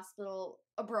the hospital,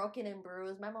 broken and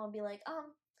bruised, my mom would be like,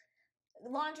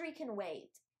 laundry can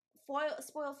wait,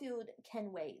 spoil food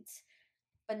can wait.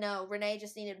 But no, Renee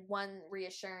just needed one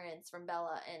reassurance from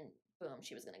Bella, and boom,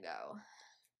 she was gonna go.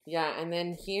 Yeah, and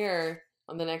then here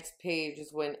on the next page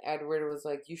is when Edward was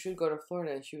like, you should go to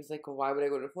Florida. And she was like, well, why would I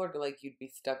go to Florida? Like, you'd be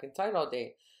stuck inside all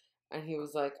day. And he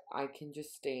was like, I can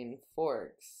just stay in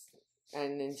Forks.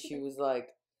 And then she was like,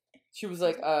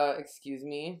 excuse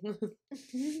me.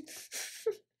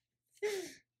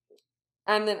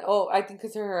 And then, I think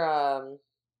because her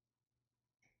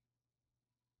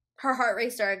heart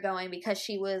rate started going because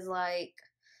she was like,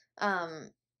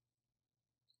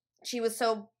 she was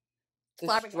so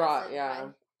distraught, yeah.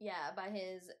 By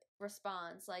his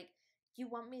response. Like, you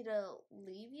want me to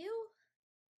leave you?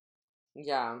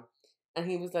 Yeah. And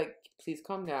he was like, please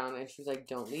calm down. And she was like,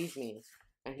 don't leave me.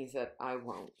 And he said, I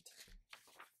won't.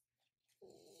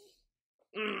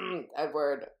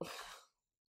 Edward.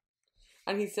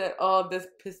 And he said, oh, this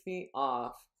pissed me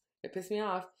off. It pissed me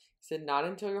off. He said, not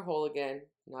until you're whole again.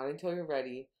 Not until you're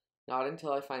ready. Not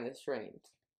until I find the strength.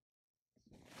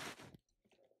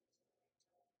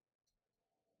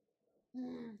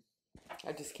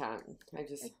 I just can't. I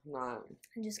just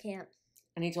can't.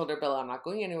 And he told her, Bella, I'm not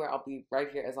going anywhere. I'll be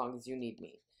right here as long as you need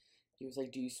me. He was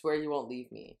like, do you swear you won't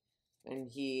leave me?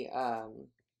 And he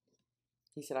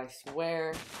said, I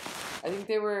swear. I think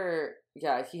they were,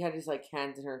 he had his like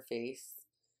hands in her face.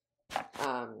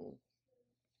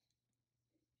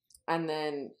 And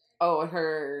then,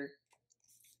 her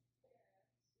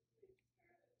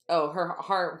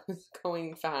heart was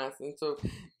going fast. And so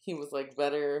he was like,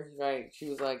 better, right? She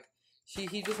was like,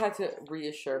 he just had to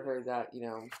reassure her that,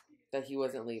 that he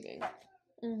wasn't leaving.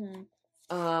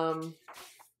 Mm-hmm.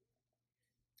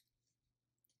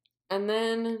 And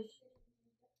then,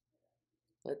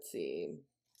 let's see.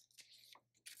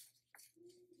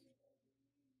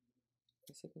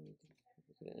 I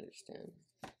couldn't understand.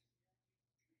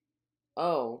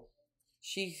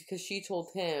 Because she told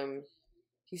him,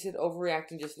 he said,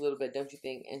 overreacting just a little bit, don't you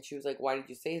think? And she was like, why did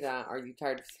you say that? Are you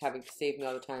tired of having to save me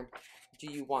all the time?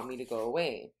 Do you want me to go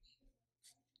away?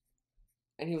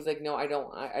 And he was like, no, I don't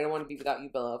want to be without you,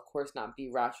 Bella. Of course not. Be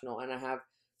rational. And I have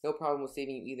no problem with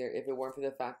saving you either if it weren't for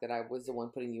the fact that I was the one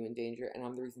putting you in danger and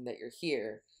I'm the reason that you're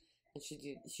here. And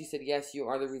she said, yes, you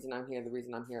are the reason I'm here, the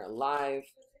reason I'm here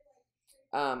alive.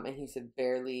 And he said,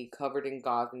 barely, covered in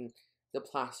gauze and the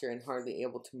plaster and hardly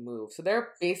able to move. So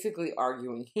they're basically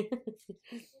arguing here.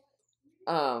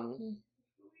 And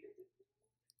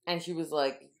he was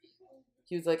like,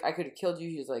 I could have killed you.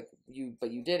 He was like,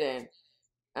 but you didn't.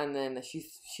 And then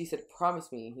she said, promise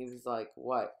me. He was like,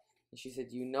 what? And she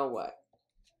said, you know what?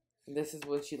 And this is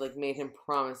when she like made him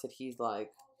promise that he's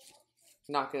like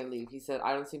not gonna leave. He said,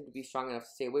 I don't seem to be strong enough to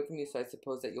stay away from you, so I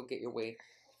suppose that you'll get your way,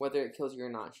 whether it kills you or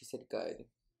not. She said, good.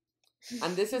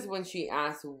 And this is when she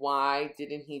asked, why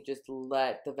didn't he just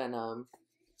let the venom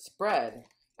spread?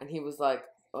 And he was like,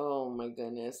 oh my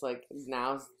goodness, like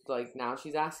now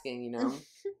she's asking,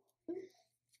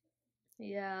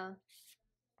 Yeah.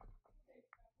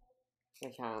 I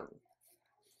can't.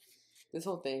 This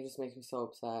whole thing just makes me so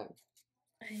upset.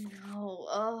 I know.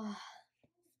 Ugh.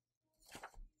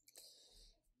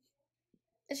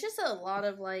 It's just a lot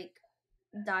of like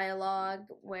dialogue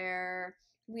where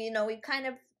we've kind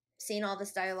of seen all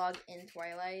this dialogue in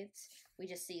Twilight. We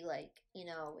just see like,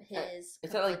 his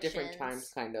it's at like different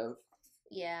times kind of.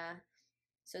 Yeah.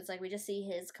 So it's like we just see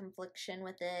his confliction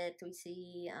with it. We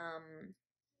see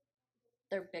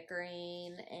their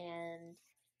bickering and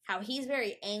how he's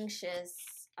very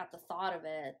anxious at the thought of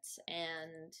it.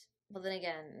 But then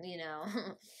again,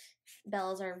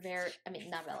 Bella's are very, I mean,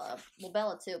 not Bella, well,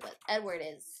 Bella too, but Edward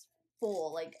is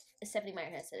full, like, Stephenie Meyer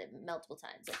has said it multiple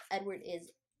times, like, Edward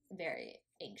is very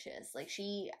anxious. Like,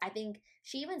 I think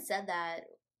she even said that,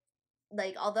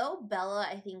 like, although Bella,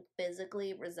 I think,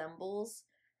 physically resembles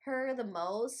her the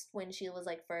most when she was,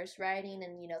 like, first writing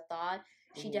and, thought,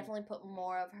 she definitely put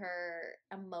more of her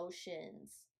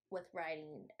emotions with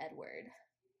writing Edward.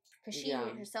 Because she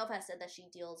herself has said that she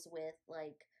deals with,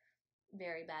 like,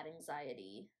 very bad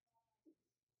anxiety.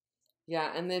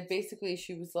 Yeah, and then basically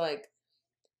she was like,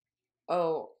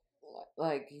 oh,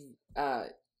 like you,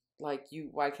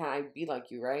 why can't I be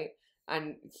like you, right?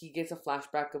 And he gets a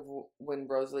flashback of when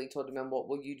Rosalie told him, what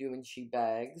will you do when she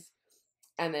begs?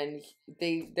 And then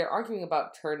they're arguing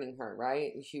about turning her,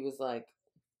 right? And she was like,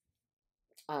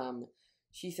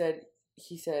 she said,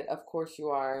 he said, of course you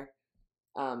are.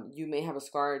 You may have a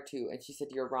scar or two. And she said,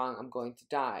 you're wrong. I'm going to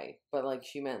die. But like,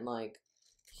 she meant like,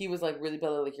 he was like, really,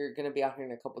 Bella, like, you're going to be out here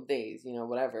in a couple days, you know,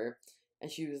 whatever. And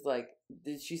she was like,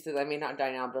 she said, I may not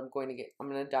die now, but I'm going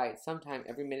to die at some time.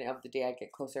 Every minute of the day I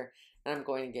get closer and I'm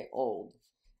going to get old.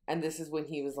 And this is when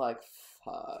he was like,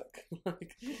 fuck.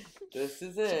 Like, this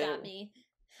is it. She got me.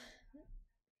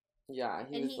 Yeah,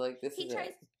 he was like, this is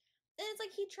it. And it's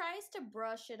like he tries to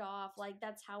brush it off, like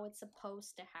that's how it's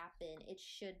supposed to happen. It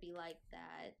should be like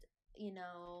that, you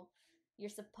know. You're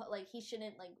supposed like he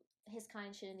shouldn't like his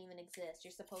kind shouldn't even exist.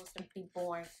 You're supposed to be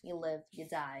born, you live, you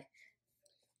die.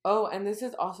 Oh, and this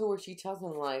is also where she tells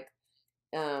him like,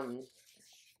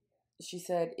 she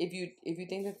said, if you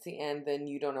think that's the end, then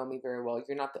you don't know me very well.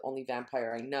 You're not the only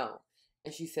vampire I know.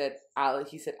 And she said,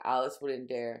 Alice. He said Alice wouldn't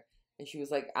dare. And she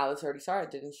was like, Alice already saw it,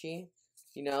 didn't she?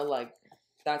 You know, like.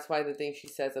 That's why the thing she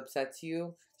says upsets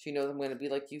you. She knows I'm going to be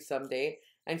like you someday.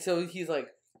 And so he's like,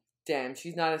 damn,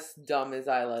 she's not as dumb as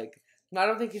I like. I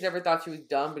don't think he's ever thought she was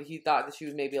dumb, but he thought that she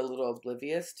was maybe a little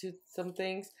oblivious to some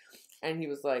things. And he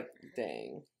was like,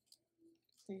 dang.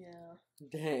 Yeah.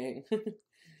 Dang.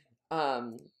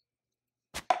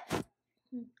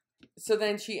 So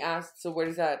then she asked, so where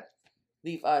does that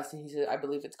leave us? And he said, I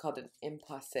believe it's called an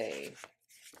impasse.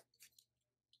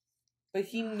 But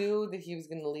he knew that he was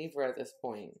going to leave her at this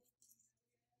point.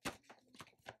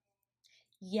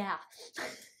 Yeah.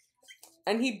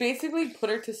 And he basically put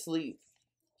her to sleep.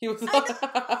 He was like... He calls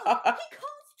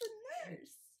the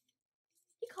nurse.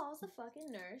 He calls the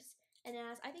fucking nurse and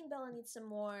asks, I think Bella needs some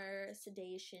more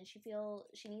sedation. She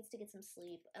needs to get some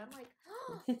sleep. And I'm like,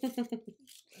 oh,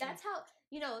 that's how,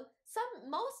 you know,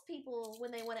 most people, when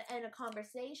they want to end a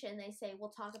conversation, they say, we'll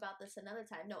talk about this another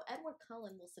time. No, Edward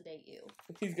Cullen will sedate you.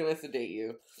 He's going to sedate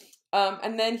you.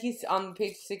 And then he's on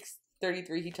page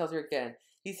 633, he tells her again.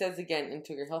 He says again,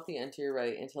 until you're healthy, until you're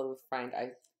ready, until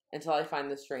I find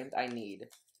the strength I need.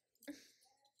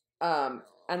 And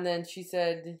then she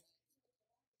said...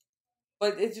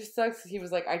 But it just sucks. He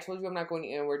was like, I told you I'm not going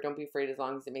anywhere. Don't be afraid as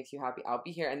long as it makes you happy. I'll be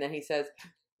here. And then he says,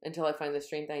 until I find the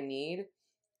strength I need.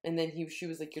 And then she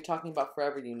was like, you're talking about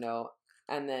forever, you know.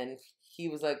 And then he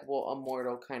was like, well,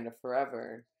 immortal kind of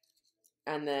forever.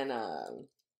 And then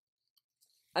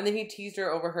he teased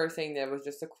her over her saying that it was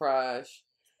just a crush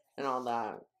and all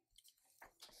that.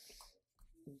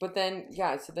 But then,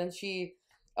 yeah, so then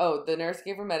the nurse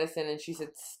gave her medicine and she said,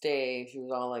 stay. She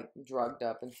was all like drugged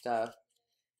up and stuff.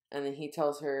 And then he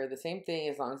tells her the same thing,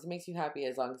 as long as it makes you happy,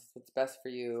 as long as it's what's best for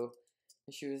you.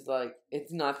 And she was like,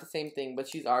 it's not the same thing, but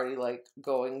she's already like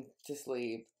going to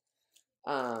sleep.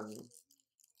 And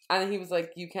then he was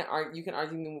like, you can argue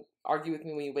with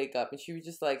me when you wake up. And she was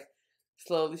just like,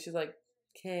 slowly, she's like,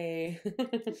 okay.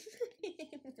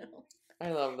 No.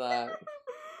 I love that.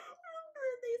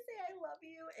 They say I love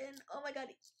you, and oh my god,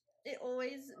 it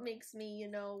always makes me, you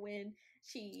know, when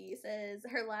she says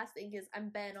her last thing is, I'm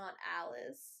bent on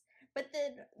Alice. But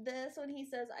then this when he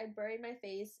says, I buried my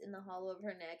face in the hollow of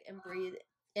her neck and breathed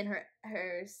in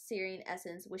her searing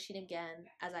essence, wishing again,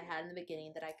 as I had in the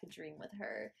beginning, that I could dream with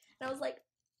her. And I was like,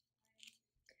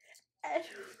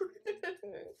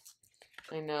 Edward.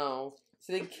 I know.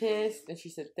 So they kissed, and she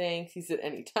said thanks. He said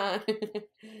anytime.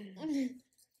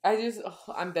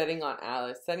 I'm betting on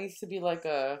Alice. That needs to be like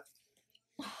a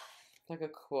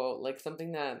quote, like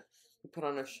something that we put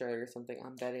on a shirt or something.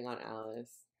 I'm betting on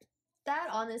Alice. That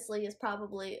honestly is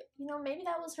probably, you know, maybe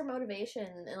that was her motivation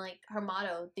and like her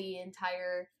motto the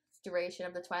entire duration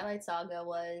of the Twilight Saga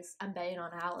was, I'm betting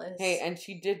on Alice. Hey, and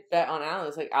she did bet on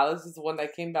Alice. Like, Alice is the one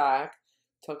that came back,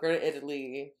 took her to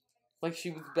Italy. Like,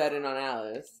 she was betting on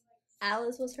Alice.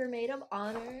 Alice was her maid of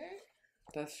honor.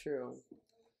 That's true.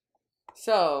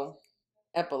 So,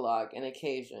 epilogue and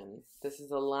occasion. This is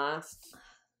the last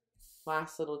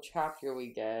little chapter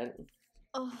we get.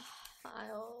 Oh,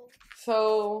 Kyle.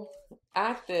 So,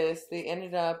 at this, they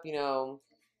ended up, you know,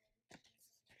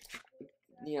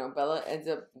 Bella ends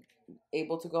up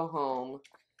able to go home.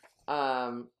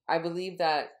 I believe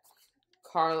that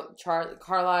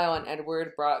Carlisle and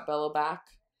Edward brought Bella back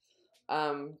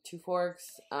to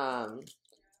Forks.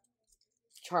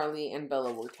 Charlie and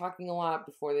Bella were talking a lot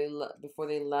before they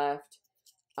left.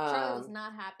 Charlie was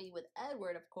not happy with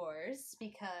Edward, of course,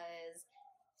 because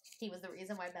he was the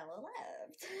reason why Bella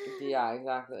left. Yeah,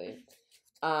 exactly.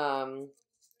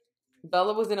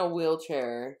 Bella was in a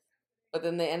wheelchair, but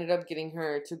then they ended up getting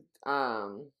her to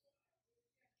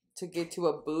get to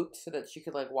a boot so that she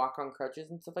could like walk on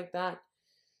crutches and stuff like that.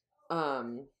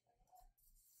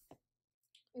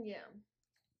 Yeah.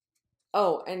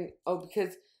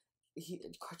 because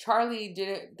Charlie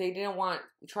didn't. They didn't want.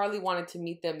 Charlie wanted to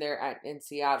meet them there in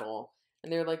Seattle,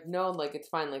 and they're like, no, like it's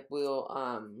fine. Like we'll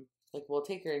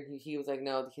take her. And he was like,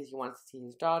 no, because he wants to see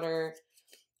his daughter.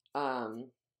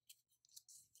 But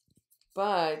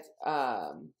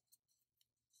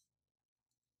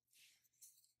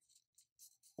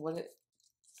what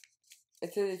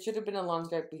it said it should have been a long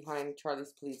drive behind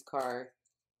Charlie's police car.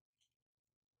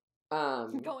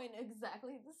 Going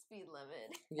exactly the speed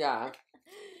limit. Yeah.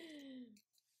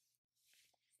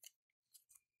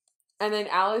 And then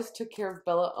Alice took care of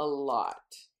Bella a lot.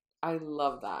 I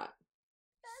love that.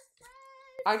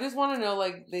 I just want to know,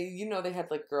 like, they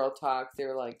had, like, girl talks. They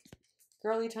were, like,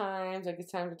 girly times. Like,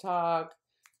 it's time to talk.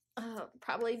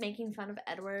 Probably making fun of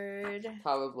Edward.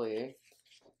 Probably.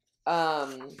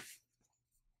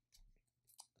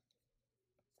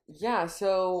 Yeah,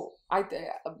 so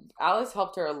Alice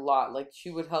helped her a lot. Like,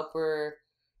 she would help her,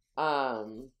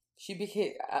 she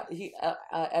became,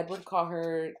 Edward called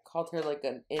her, like,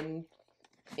 an in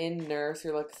nurse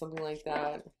or, like, something like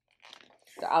that.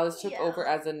 So Alice took over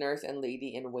as a nurse and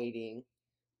lady in waiting.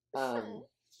 I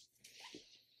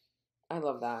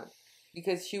love that.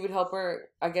 Because she would help her,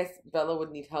 I guess Bella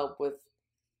would need help with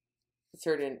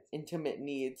certain intimate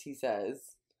needs, he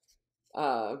says.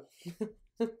 So,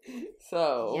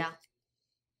 yeah.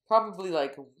 Probably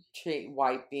like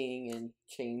wiping and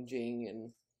changing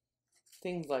and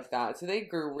things like that. So they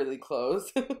grew really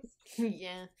close.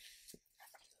 Yeah.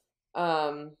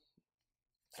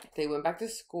 They went back to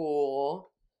school.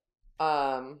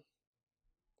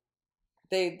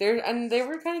 They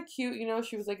were kind of cute, you know.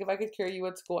 She was like, if I could carry you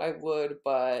at school, I would,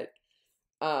 but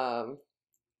and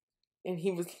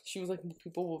she was like,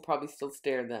 people will probably still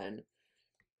stare then.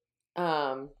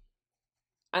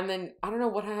 And then I don't know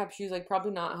what happened. She was like,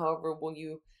 probably not. However, will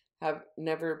you have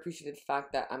never appreciated the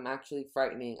fact that I'm actually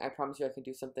frightening? I promise you, I can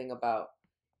do something about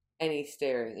any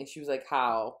staring. And she was like,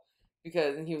 how?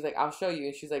 And he was like, I'll show you.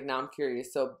 And she's like, now I'm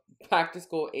curious. So back to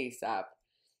school ASAP.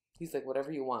 He's like,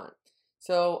 whatever you want.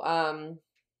 So, I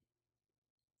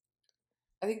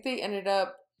think they ended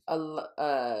up,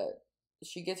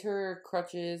 she gets her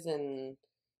crutches and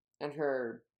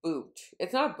her boot.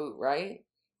 It's not a boot, right?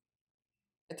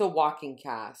 It's a walking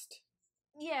cast.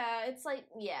 Yeah, it's like,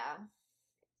 yeah.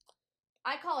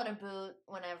 I call it a boot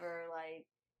whenever, like,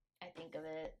 I think of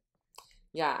it.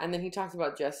 Yeah, and then he talks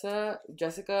about Jessica,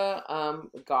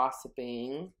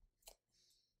 gossiping.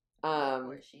 Of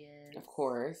course she is. Of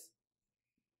course.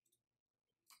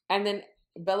 And then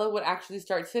Bella would actually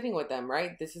start sitting with them,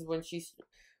 right? This is when she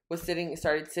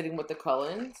started sitting with the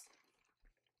Cullens.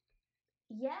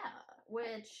 Yeah,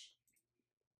 which,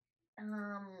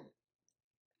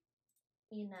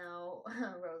 you know,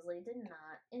 Rosalie did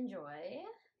not enjoy.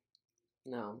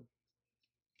 No.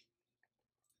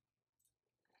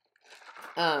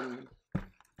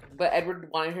 But Edward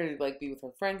wanted her to like be with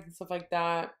her friends and stuff like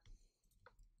that.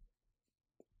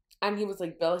 And he was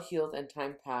like, Bella healed and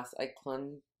time passed. I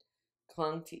clung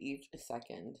to each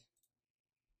second.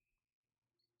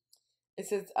 It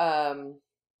says,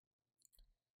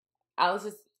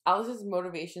 Alice's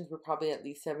motivations were probably at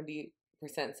least 70%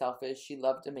 selfish. She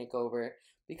loved a makeover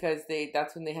because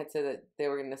that's when they had said that they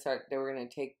were gonna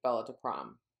take Bella to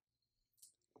prom.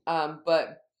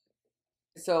 But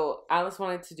so Alice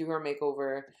wanted to do her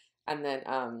makeover, and then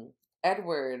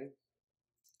Edward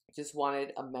just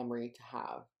wanted a memory to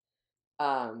have.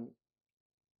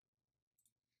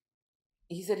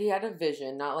 He said he had a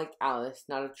vision, not like Alice,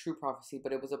 not a true prophecy,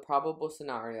 but it was a probable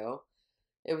scenario.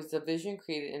 It was a vision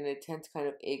created an intense kind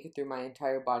of ache through my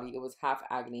entire body. It was half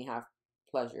agony, half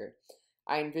pleasure.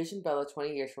 I envisioned Bella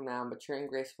 20 years from now, maturing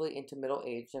gracefully into middle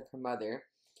age like her mother.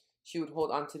 She would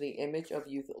hold on to the image of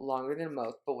youth longer than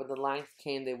most, but when the lines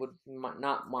came, they would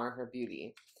not mar her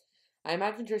beauty. I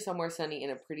imagined her somewhere sunny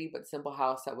in a pretty but simple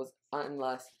house that was,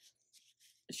 unless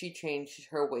she changed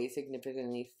her ways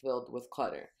significantly, filled with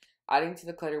clutter. Adding to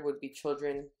the clutter would be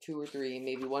children, 2 or 3,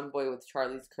 maybe one boy with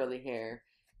Charlie's curly hair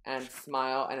and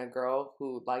smile, and a girl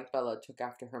who, like Bella, took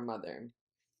after her mother.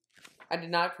 I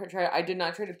did not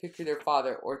try to picture their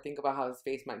father or think about how his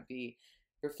face might be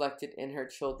reflected in her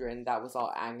children. That was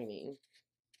all agony.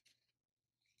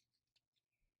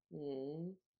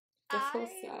 That's so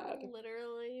sad.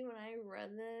 Literally, when I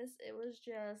read this, it was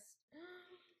just.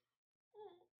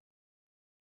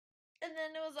 And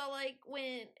then it was all like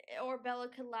Bella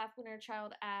could laugh when her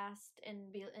child asked,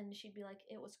 and she'd be like,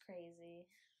 "It was crazy."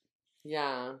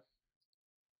 Yeah.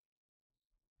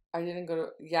 I didn't go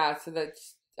to so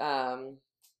that's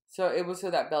so it was so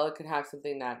that Bella could have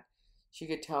something that she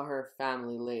could tell her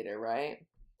family later, right?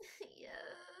 Yes.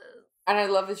 And I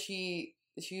love that she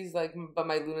she's like, but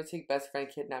my lunatic best friend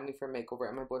kidnapped me for a makeover,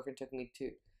 and my boyfriend took me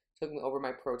over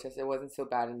my protest. It wasn't so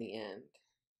bad in the end.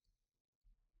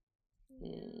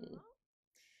 Yeah.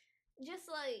 Just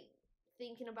like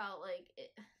thinking about like,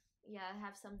 yeah, I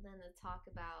have something to talk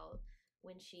about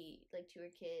when she like to her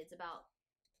kids about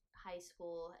high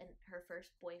school and her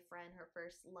first boyfriend, her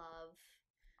first love.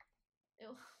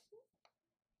 Ew.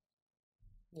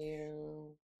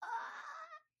 Yeah.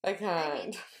 Ah, I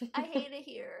can't. I hate it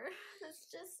here. It's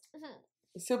just.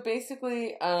 So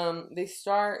basically,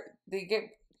 they get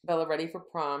Bella ready for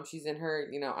prom. She's in her,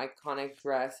 iconic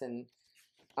dress and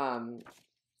um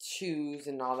shoes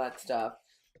and all that stuff.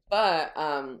 But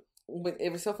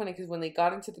it was so funny because when they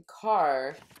got into the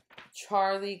car,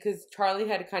 because Charlie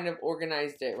had kind of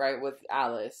organized it right with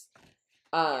Alice,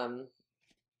 and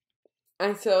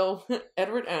so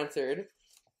Edward answered.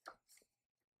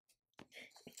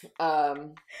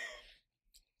 Oh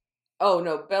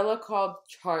no, Bella called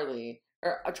Charlie,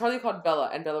 or Charlie called Bella,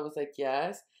 and Bella was like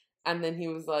yes, and then he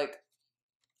was like,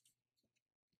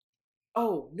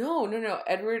 oh no,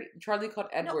 Charlie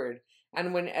called Edward, no.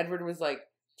 And when Edward was like,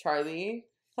 Charlie,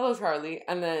 hello Charlie,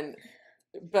 and then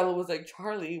Bella was like,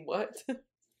 Charlie, what?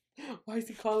 Why is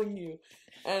he calling you?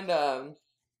 And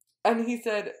he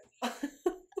said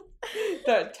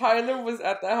that Tyler was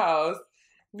at the house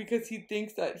because he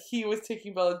thinks that he was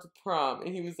taking Bella to prom,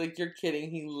 and he was like, you're kidding.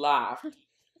 He laughed.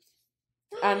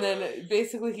 And then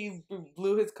basically he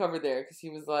blew his cover there because he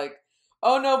was like,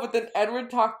 oh no, but then Edward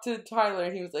talked to Tyler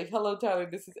and he was like, hello Tyler,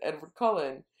 this is Edward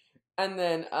Cullen. And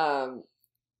then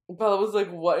Bella was like,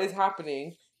 what is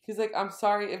happening? He's like, I'm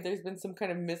sorry if there's been some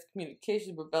kind of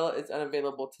miscommunication, but Bella is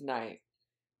unavailable tonight.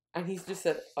 And he just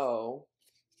said, oh.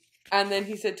 And then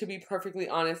he said, to be perfectly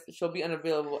honest, she'll be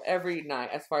unavailable every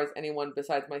night as far as anyone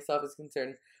besides myself is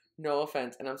concerned. No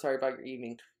offense, and I'm sorry about your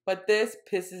evening. But this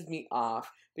pisses me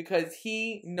off because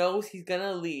he knows he's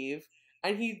gonna leave,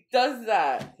 and he does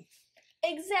that.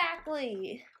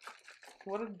 Exactly.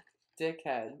 What a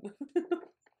dickhead.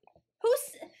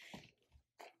 Who's...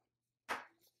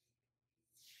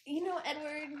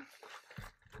 Edward...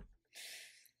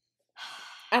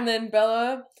 And then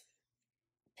Bella...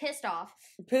 Pissed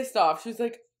off. She was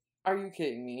like, are you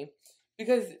kidding me?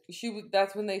 Because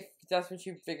that's when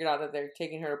she figured out that they're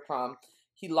taking her to prom.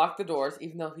 He locked the doors,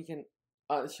 even though she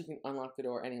can unlock the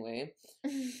door anyway.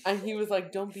 And he was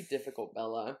like, don't be difficult,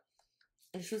 Bella.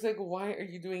 And she was like, why are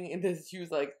you doing this? She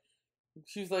was like,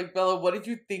 Bella, what did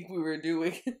you think we were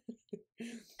doing? And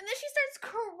then she starts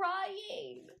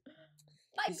crying.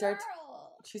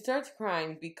 She starts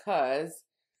crying because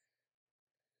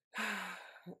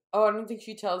oh, I don't think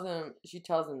she tells him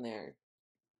there.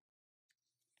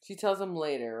 She tells him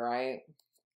later, right?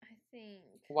 I think.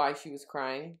 Why she was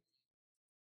crying?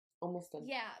 Almost done.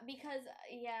 Yeah, because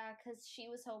she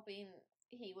was hoping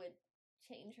he would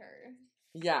change her.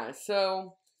 Yeah,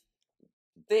 so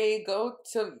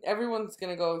everyone's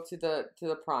gonna go to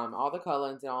the prom, all the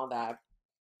Cullens and all that.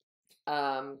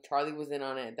 Charlie was in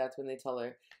on it. That's when they tell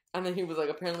her. And then he was like,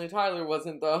 apparently Tyler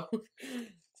wasn't though.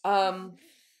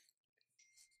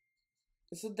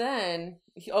 So then,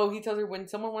 he tells her, when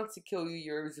someone wants to kill you,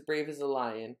 you're as brave as a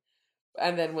lion.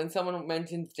 And then when someone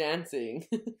mentions dancing,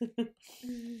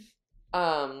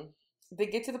 they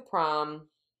get to the prom.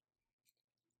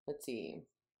 Let's see.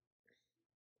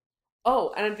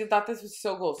 Oh, and I thought this was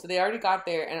so cool. So they already got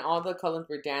there, and all the Cullens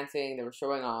were dancing. They were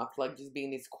showing off, like just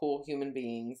being these cool human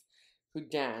beings who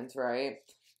dance, right?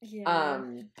 Yeah.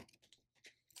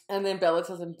 And then Bella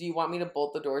tells him, do you want me to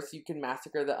bolt the door so you can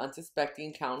massacre the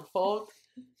unsuspecting townfolk?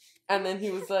 And then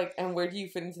he was like, and where do you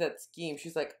fit into that scheme?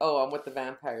 She's like, oh, I'm with the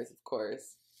vampires, of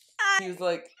course. He was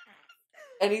like,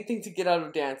 anything to get out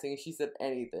of dancing. She said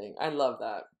anything. I love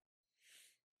that.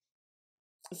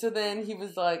 So then he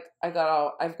was like, I've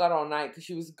got all night, because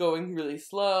she was going really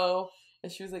slow.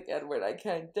 And she was like, Edward, I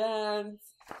can't dance.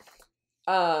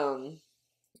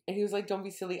 And he was like, don't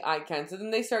be silly, I can. So then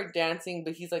they start dancing,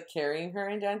 but he's like carrying her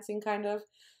and dancing kind of.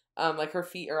 Like her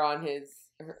feet are on his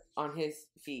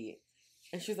feet.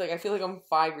 And she's like, I feel like I'm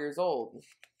 5 years old.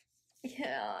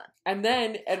 Yeah. And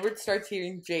then Edward starts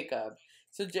hearing Jacob.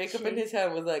 So Jacob in his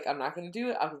head was like, I'm not going to do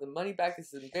it. I'll give the money back.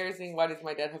 This is embarrassing. Why does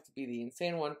my dad have to be the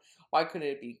insane one? Why couldn't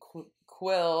it be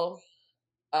Quill?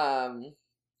 So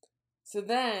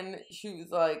then she was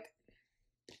like,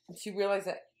 she realized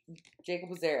that Jacob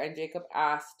was there, and Jacob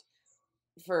asked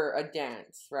for a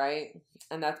dance, right?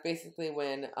 And that's basically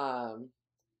when,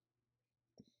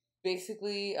 he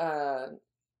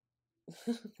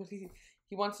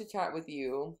wants to chat with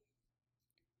you.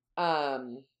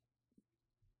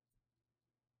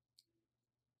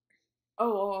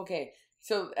 Okay.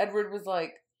 So Edward was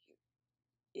like,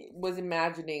 was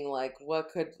imagining like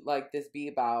what could like this be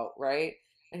about, right?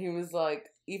 And he was like,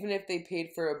 even if they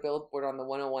paid for a billboard on the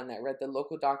 101 that read the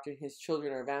local doctor and his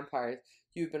children are vampires,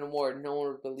 you've been warned, no one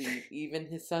would believe. Even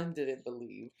his son didn't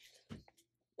believe.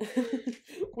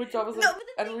 Which I was like, No,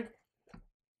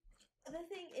 but the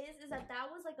thing is that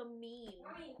was like a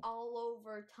meme all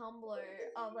over Tumblr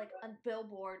of like a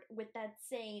billboard with that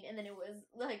saying, and then it was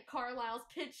like Carlisle's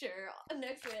picture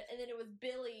next to it, and then it was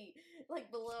Billy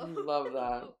like below. Love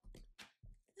that.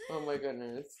 Oh my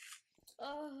goodness.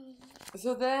 Oh.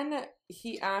 So then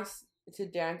he asks to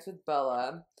dance with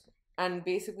Bella, and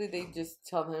basically they just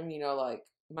tell him, you know, like,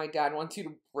 my dad wants you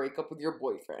to break up with your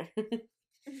boyfriend.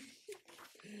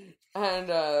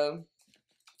 And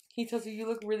he tells her, you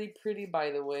look really pretty,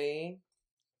 by the way.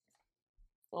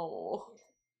 Oh.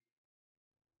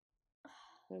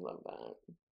 I love that.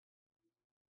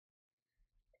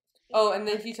 Oh, and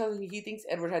then he tells me he thinks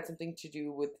Edward had something to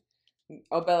do with...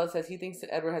 Oh, Bella says he thinks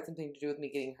that Edward had something to do with me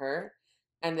getting hurt.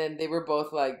 And then they were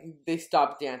both like, they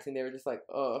stopped dancing. They were just like,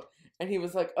 oh. And he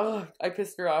was like, oh, I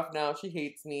pissed her off now. She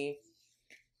hates me.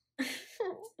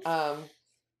 And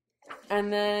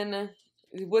then,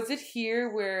 was it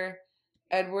here where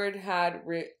Edward had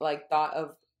like thought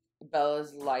of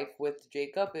Bella's life with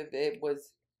Jacob? If it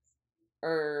was,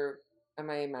 or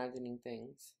am I imagining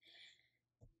things?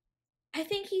 I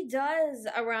think he does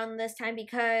around this time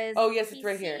because... Oh, yes, it's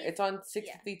right here. It's on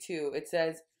 652. Yeah. It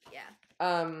says... Yeah.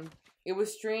 It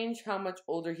was strange how much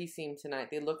older he seemed tonight.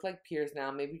 They looked like peers now,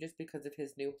 maybe just because of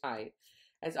his new height.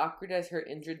 As awkward as her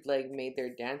injured leg made their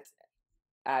dance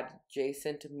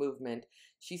adjacent movement,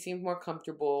 she seemed more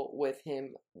comfortable with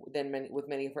him than with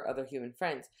many of her other human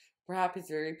friends. Perhaps his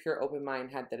very pure open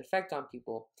mind had that effect on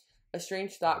people. A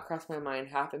strange thought crossed my mind,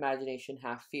 half imagination,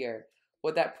 half fear.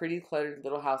 Would that pretty cluttered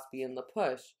little house be in the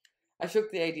push? I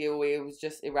shook the idea away. It was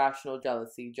just irrational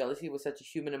jealousy. Jealousy was such a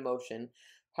human emotion,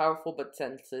 powerful but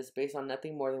senseless, based on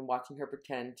nothing more than watching her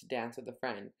pretend to dance with a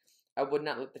friend. I would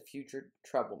not let the future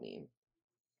trouble me.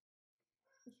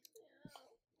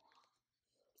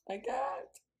 I can't.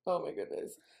 Oh my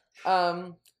goodness.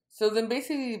 So then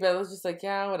basically Bella's just like,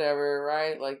 yeah, whatever,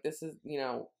 right? Like, this is, you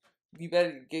know, you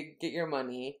better get your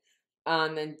money.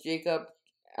 And then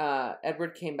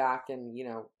Edward came back and, you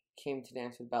know, came to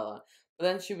dance with Bella. But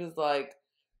then she was like,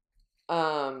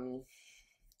 oh,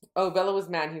 Bella was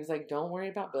mad. He was like, don't worry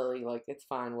about Billy. Like, it's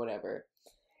fine, whatever.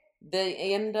 They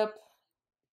end up...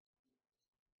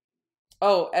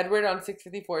 Oh, Edward on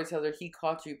 654 tells her he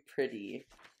caught you pretty.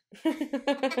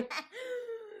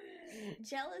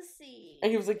 Jealousy.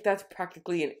 And he was like, that's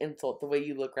practically an insult. The way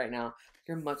you look right now,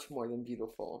 you're much more than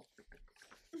beautiful.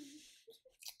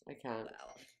 I can't.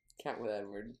 Wow. Can't with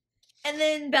Edward. And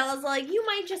then Bella's like, you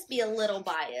might just be a little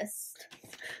biased.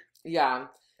 Yeah.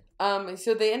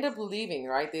 So they end up leaving,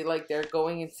 right? They're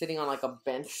going and sitting on like a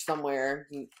bench somewhere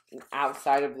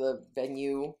outside of the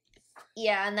venue.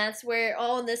 Yeah, and that's where,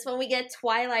 this one we get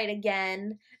Twilight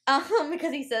again.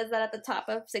 Because he says that at the top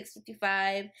of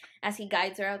 655 as he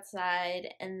guides her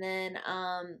outside. And then,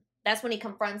 that's when he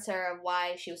confronts her of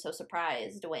why she was so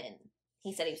surprised when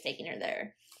he said he was taking her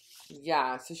there.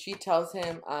 Yeah, so she tells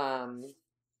him,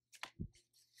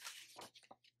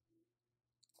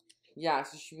 yeah,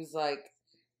 so she was like,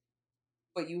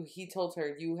 but he told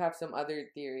her, you have some other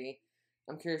theory.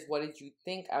 I'm curious, what did you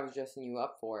think I was dressing you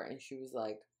up for? And she was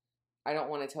like, I don't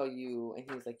want to tell you. And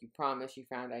he was like, you promise? You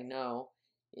found I know.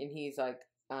 And he's like,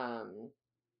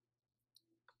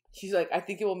 she's like, I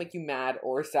think it will make you mad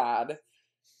or sad.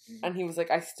 And he was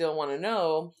like, I still want to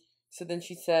know. So then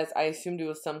she says, I assumed it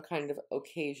was some kind of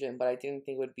occasion, but I didn't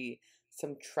think it would be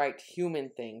some trite human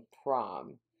thing,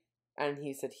 prom. And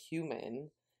he said,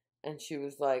 human. And she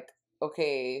was like,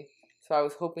 okay, so I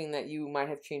was hoping that you might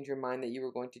have changed your mind, that you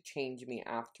were going to change me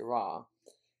after all.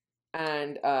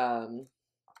 And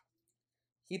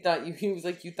he was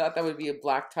like, you thought that would be a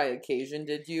black tie occasion,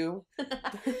 did you?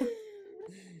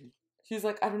 She's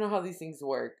like, I don't know how these things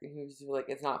work. And he was just like,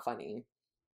 it's not funny.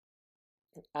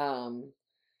 And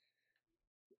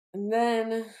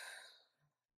then,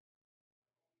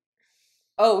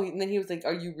 and then he was like,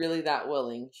 are you really that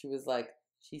willing? She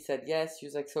said yes. She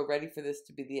was like, so ready for this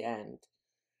to be the end.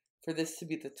 For this to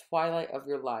be the twilight of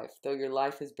your life. Though your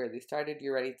life has barely started,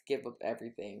 you're ready to give up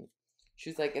everything. She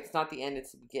was like, it's not the end,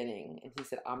 it's the beginning. And he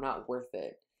said, I'm not worth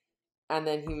it. And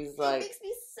then he was like... It makes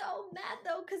me so mad,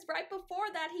 though, because right before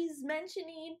that, he's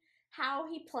mentioning how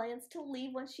he plans to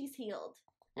leave when she's healed.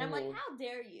 And I'm like, how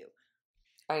dare you?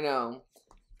 I know.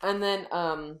 And then,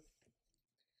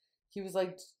 he was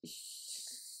like...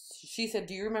 She said,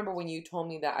 do you remember when you told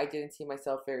me that I didn't see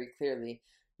myself very clearly?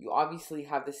 You obviously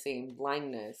have the same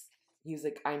blindness. He was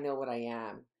like, I know what I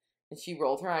am. And she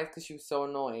rolled her eyes because she was so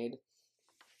annoyed.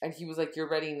 And he was like, "You're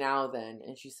ready now then."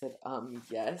 And she said,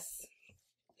 yes.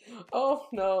 Oh,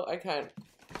 no, I can't.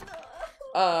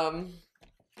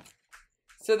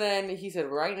 So then he said,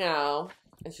 "Right now."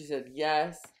 And she said,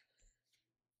 "Yes."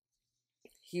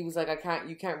 He was like,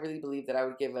 you can't really believe that I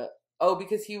would give it. Oh,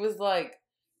 because he was like,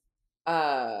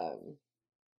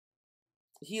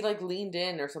 he like leaned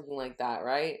in or something like that,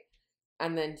 right?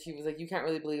 And then she was like, "You can't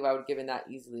really believe I would give in that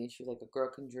easily." And she was like, "A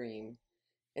girl can dream.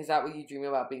 Is that what you dream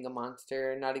about, being a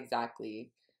monster?" "Not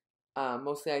exactly.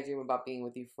 Mostly I dream about being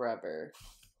with you forever."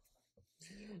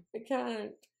 I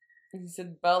can't. And he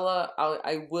said, "Bella,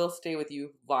 I will stay with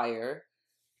you, liar."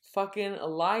 Fucking a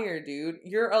liar, dude.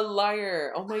 You're a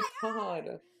liar. Oh my god.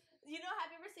 You know,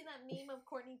 have you ever seen that meme of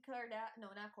Kourtney Kardashian? No,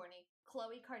 not Kourtney.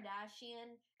 Khloe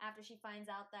Kardashian, after she finds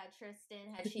out that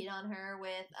Tristan has cheated on her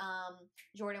with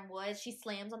Jordan Woods, she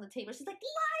slams on the table. She's like,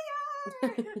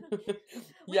 "Liar!"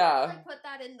 We Yeah. like put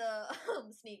that in the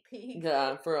sneak peek.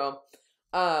 Yeah, for real.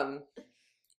 And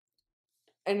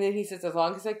then he says, "As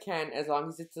long as I can, as long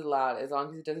as it's allowed, as long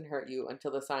as it doesn't hurt you,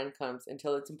 until the sign comes,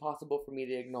 until it's impossible for me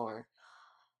to ignore."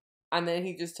 And then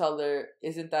he just told her,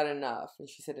 "Isn't that enough?" And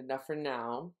she said, "Enough for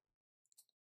now."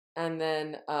 And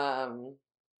then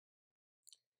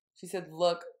she said,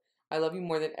 "Look, I love you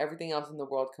more than everything else in the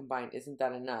world combined. Isn't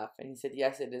that enough?" And he said,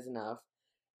 "Yes, it is enough."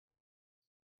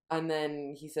 And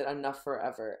then he said, "Enough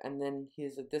forever." And then he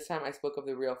said, "This time I spoke of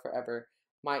the real forever,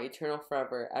 my eternal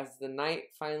forever. As the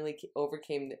night finally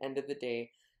overcame the end of the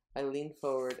day, I leaned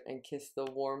forward and kissed the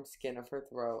warm skin of her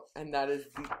throat." And that is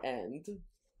the end.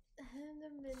 And the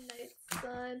midnight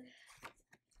sun.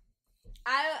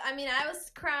 I mean, I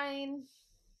was crying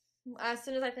as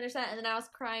soon as I finished that, and then I was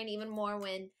crying even more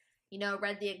when,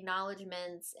 read the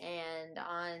acknowledgments and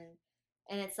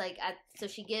it's like, so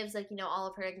she gives like, all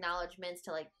of her acknowledgments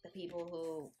to like the people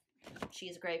who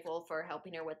she's grateful for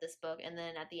helping her with this book, and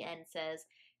then at the end says,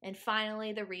 "And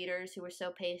finally, the readers who were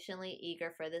so patiently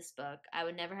eager for this book. I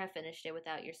would never have finished it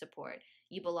without your support.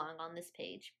 You belong on this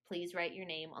page. Please write your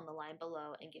name on the line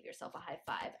below and give yourself a high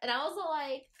five." And I was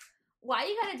like, why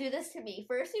you gotta do this to me?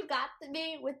 First you got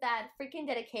me with that freaking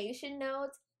dedication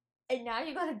note, and now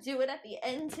you gotta do it at the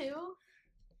end too?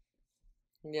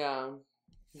 Yeah.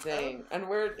 Dang. And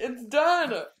it's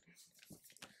done!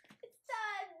 It's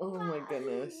done! Oh my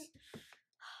goodness.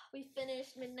 We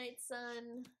finished Midnight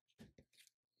Sun.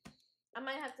 I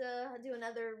might have to do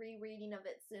another rereading of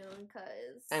it soon,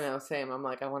 because I know, same. I'm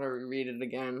like, I want to reread it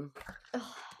again.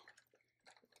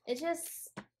 It just...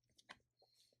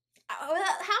 How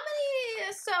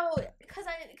many... So, because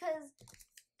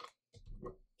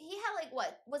he had like,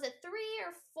 what was it, 3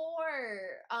 or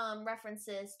 4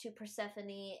 references to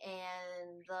Persephone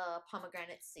and the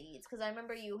pomegranate seeds? Because I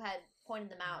remember you had pointed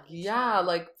them out each time.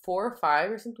 Like 4 or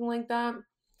 5 or something like that.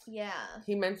 Yeah,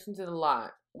 he mentions it a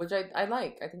lot, which I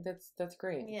like. I think that's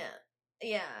great.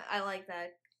 Yeah, I like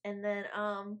that. And then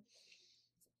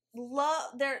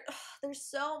there's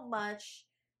so much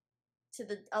to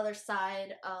the other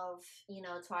side of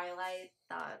Twilight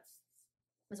that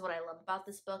is what I love about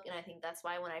this book, and I think that's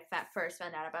why when I first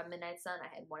found out about Midnight Sun,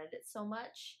 I had wanted it so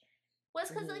much. Was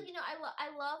because like I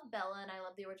love Bella and I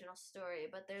love the original story,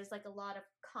 but there's like a lot of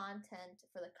content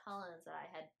for the Cullens that I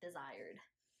had desired.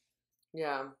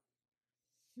 Yeah.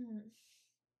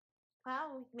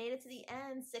 Wow, we made it to the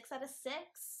end. 6 out of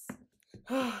 6.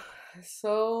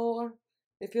 So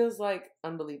it feels like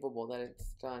unbelievable that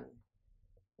it's done.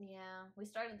 Yeah, we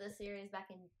started this series back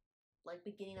in like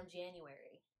beginning of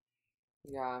January.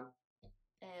 Yeah.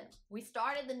 And we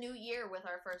started the new year with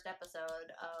our first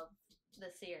episode of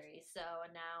the series. So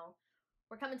now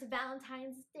we're coming to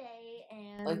Valentine's Day,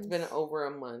 and it's been over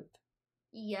a month.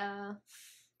 Yeah.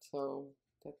 So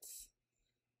that's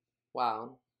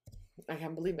wow. I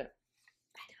can't believe it.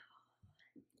 I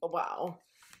know. Oh, wow.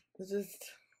 It's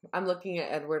just I'm looking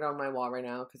at Edward on my wall right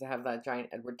now because I have that giant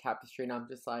Edward tapestry, and I'm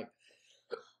just like,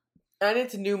 and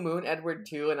it's New Moon Edward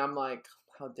too, and I'm like,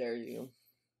 how dare you?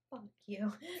 Fuck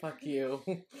you. Fuck you.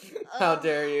 How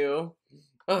dare you?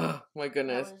 Oh my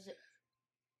goodness.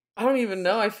 I don't even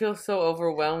know. I feel so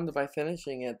overwhelmed by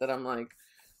finishing it that I'm like,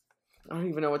 I don't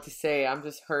even know what to say. I'm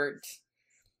just hurt.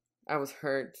 I was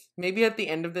hurt. Maybe at the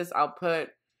end of this, I'll put,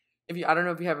 I don't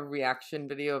know if you have a reaction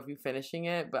video of you finishing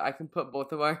it, but I can put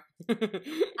both of our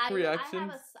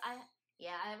reactions. I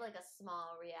have like a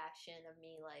small reaction of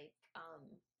me like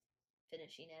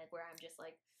finishing it where I'm just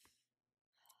like.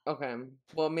 Okay.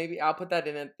 Well, maybe I'll put that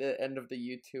in at the end of the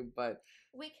YouTube, but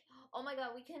oh my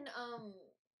god, we can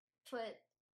put,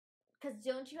 because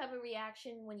don't you have a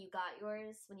reaction when you got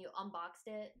yours, when you unboxed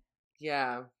it?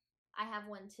 Yeah. I have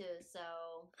one too. So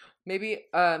maybe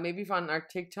on our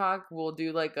TikTok we'll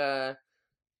do like a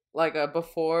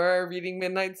before reading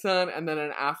Midnight Sun and then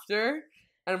an after,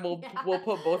 and we'll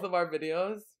put both of our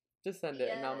videos. Just send it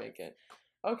and I'll make it.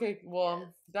 Okay,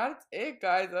 well that's it,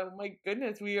 guys. Oh my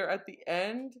goodness, we are at the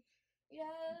end.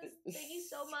 Yes, thank you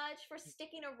so much for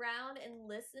sticking around and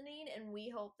listening, and we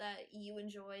hope that you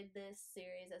enjoyed this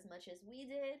series as much as we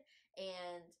did.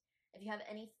 And if you have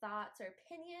any thoughts or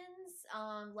opinions,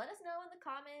 let us know in the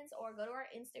comments or go to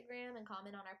our Instagram and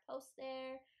comment on our post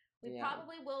there. We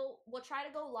probably we'll try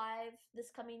to go live this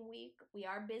coming week. We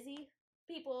are busy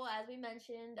people, as we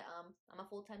mentioned. I'm a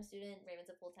full-time student,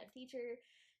 Raven's a full-time teacher.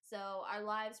 So our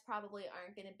lives probably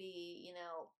aren't going to be,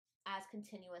 as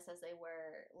continuous as they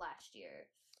were last year.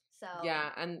 So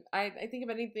yeah, and I think if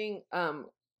anything,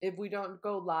 if we don't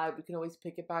go live, we can always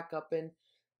pick it back up in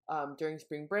during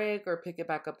spring break or pick it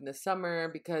back up in the summer,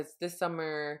 because this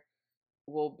summer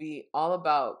will be all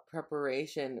about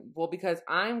preparation. Well, because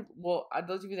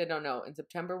those of you that don't know, in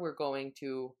September we're going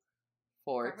to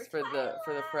Forks for the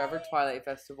Forever Twilight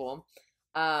Festival.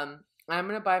 I'm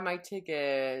gonna buy my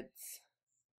tickets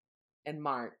in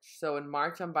March. So in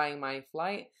March I'm buying my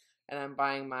flight and I'm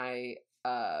buying my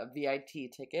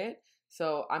VIT ticket.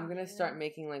 So I'm gonna start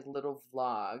making like little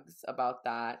vlogs about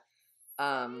that.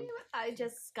 I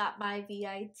just got my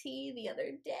VIT the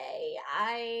other day.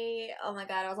 Oh my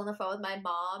god, I was on the phone with my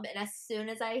mom, and as soon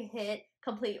as I hit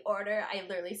complete order, I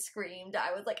literally screamed.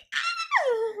 I was like,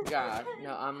 ah! God,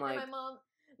 no, I'm like,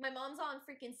 my mom's on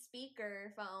freaking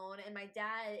speaker phone, and my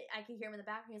dad, I can hear him in the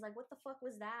background. He's like, "What the fuck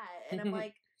was that?" And I'm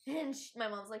like, and my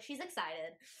mom's like, "She's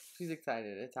excited. She's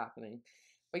excited. It's happening."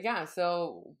 But yeah,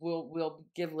 so we'll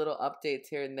give little updates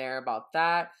here and there about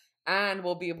that. And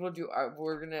we'll be able to do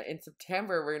in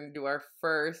September, we're gonna do our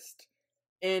first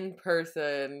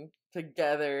in-person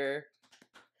together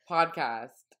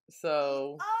podcast.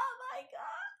 So oh my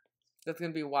god, that's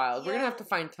gonna be wild. We're gonna have to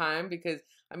find time, because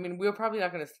I mean we're probably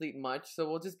not gonna sleep much, so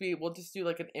we'll just do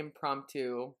like an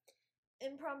impromptu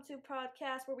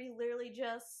podcast where we literally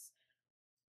just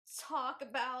talk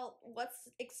about what's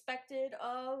expected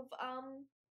of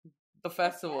the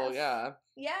festival. Yeah,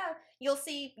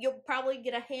 you'll probably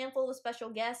get a handful of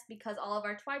special guests because all of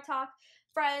our Twilight Talk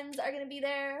friends are gonna be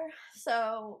there,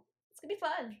 so it's gonna be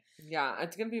fun. Yeah,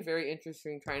 it's gonna be very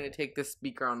interesting trying to take this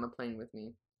speaker on the plane with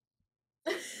me.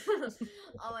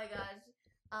 Oh my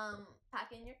gosh,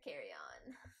 pack in your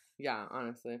carry-on. Yeah,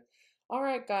 honestly. All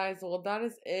right, guys. Well, that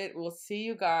is it. We'll see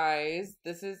you guys.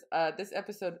 This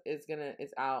episode is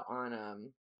out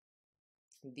on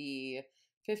the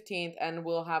 15th, and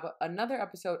we'll have another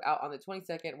episode out on the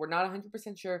 22nd. We're not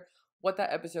 100% sure what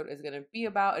that episode is going to be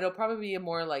about. It'll probably be a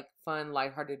more like fun,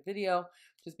 lighthearted video,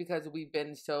 just because we've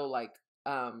been so like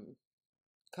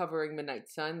covering Midnight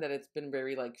Sun that it's been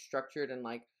very like structured and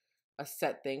like a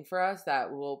set thing for us,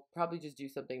 that we'll probably just do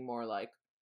something more like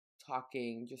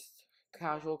talking, just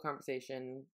casual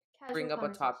conversation, bring up a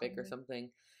topic or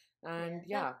something. And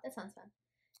that sounds fun.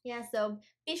 Yeah, so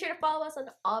be sure to follow us on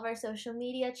all of our social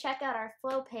media. Check out our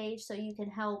Flow page so you can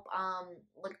help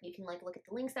look at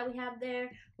the links that we have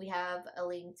there. We have a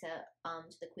link to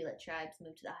the Twilight Tribe's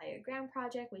Move to the Higher Ground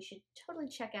project. We should totally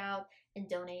check out and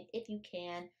donate if you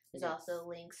can. There's also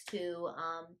links to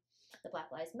the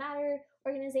Black Lives Matter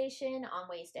organization on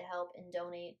ways to help and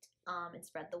donate and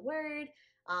spread the word.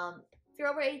 If you're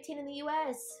over 18 in the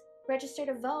US, register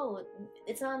to vote.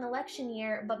 It's not an election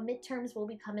year, but midterms will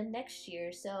be coming next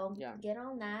year, so get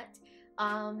on that.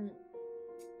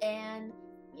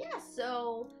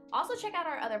 So also check out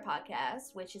our other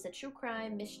podcast, which is a true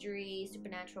crime, mystery,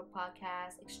 supernatural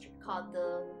podcast called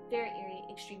the Very Eerie,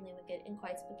 Extremely Wicked, and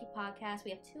Quite Spooky Podcast.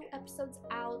 We have 2 episodes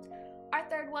out. Our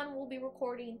 3rd one we'll be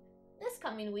recording this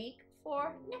coming week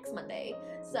for next Monday.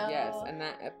 So yes, and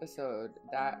that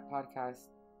podcast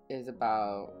is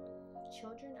about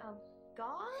Children of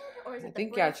God, or is it?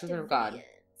 Children of God.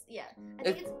 Yeah, I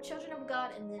think it's Children of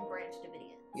God and then Branch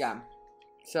Davidians. Yeah.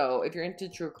 So if you're into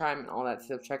true crime and all that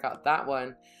stuff, check out that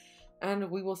one,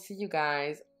 and we will see you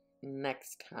guys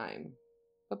next time.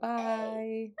 Bye-bye.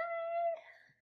 Bye.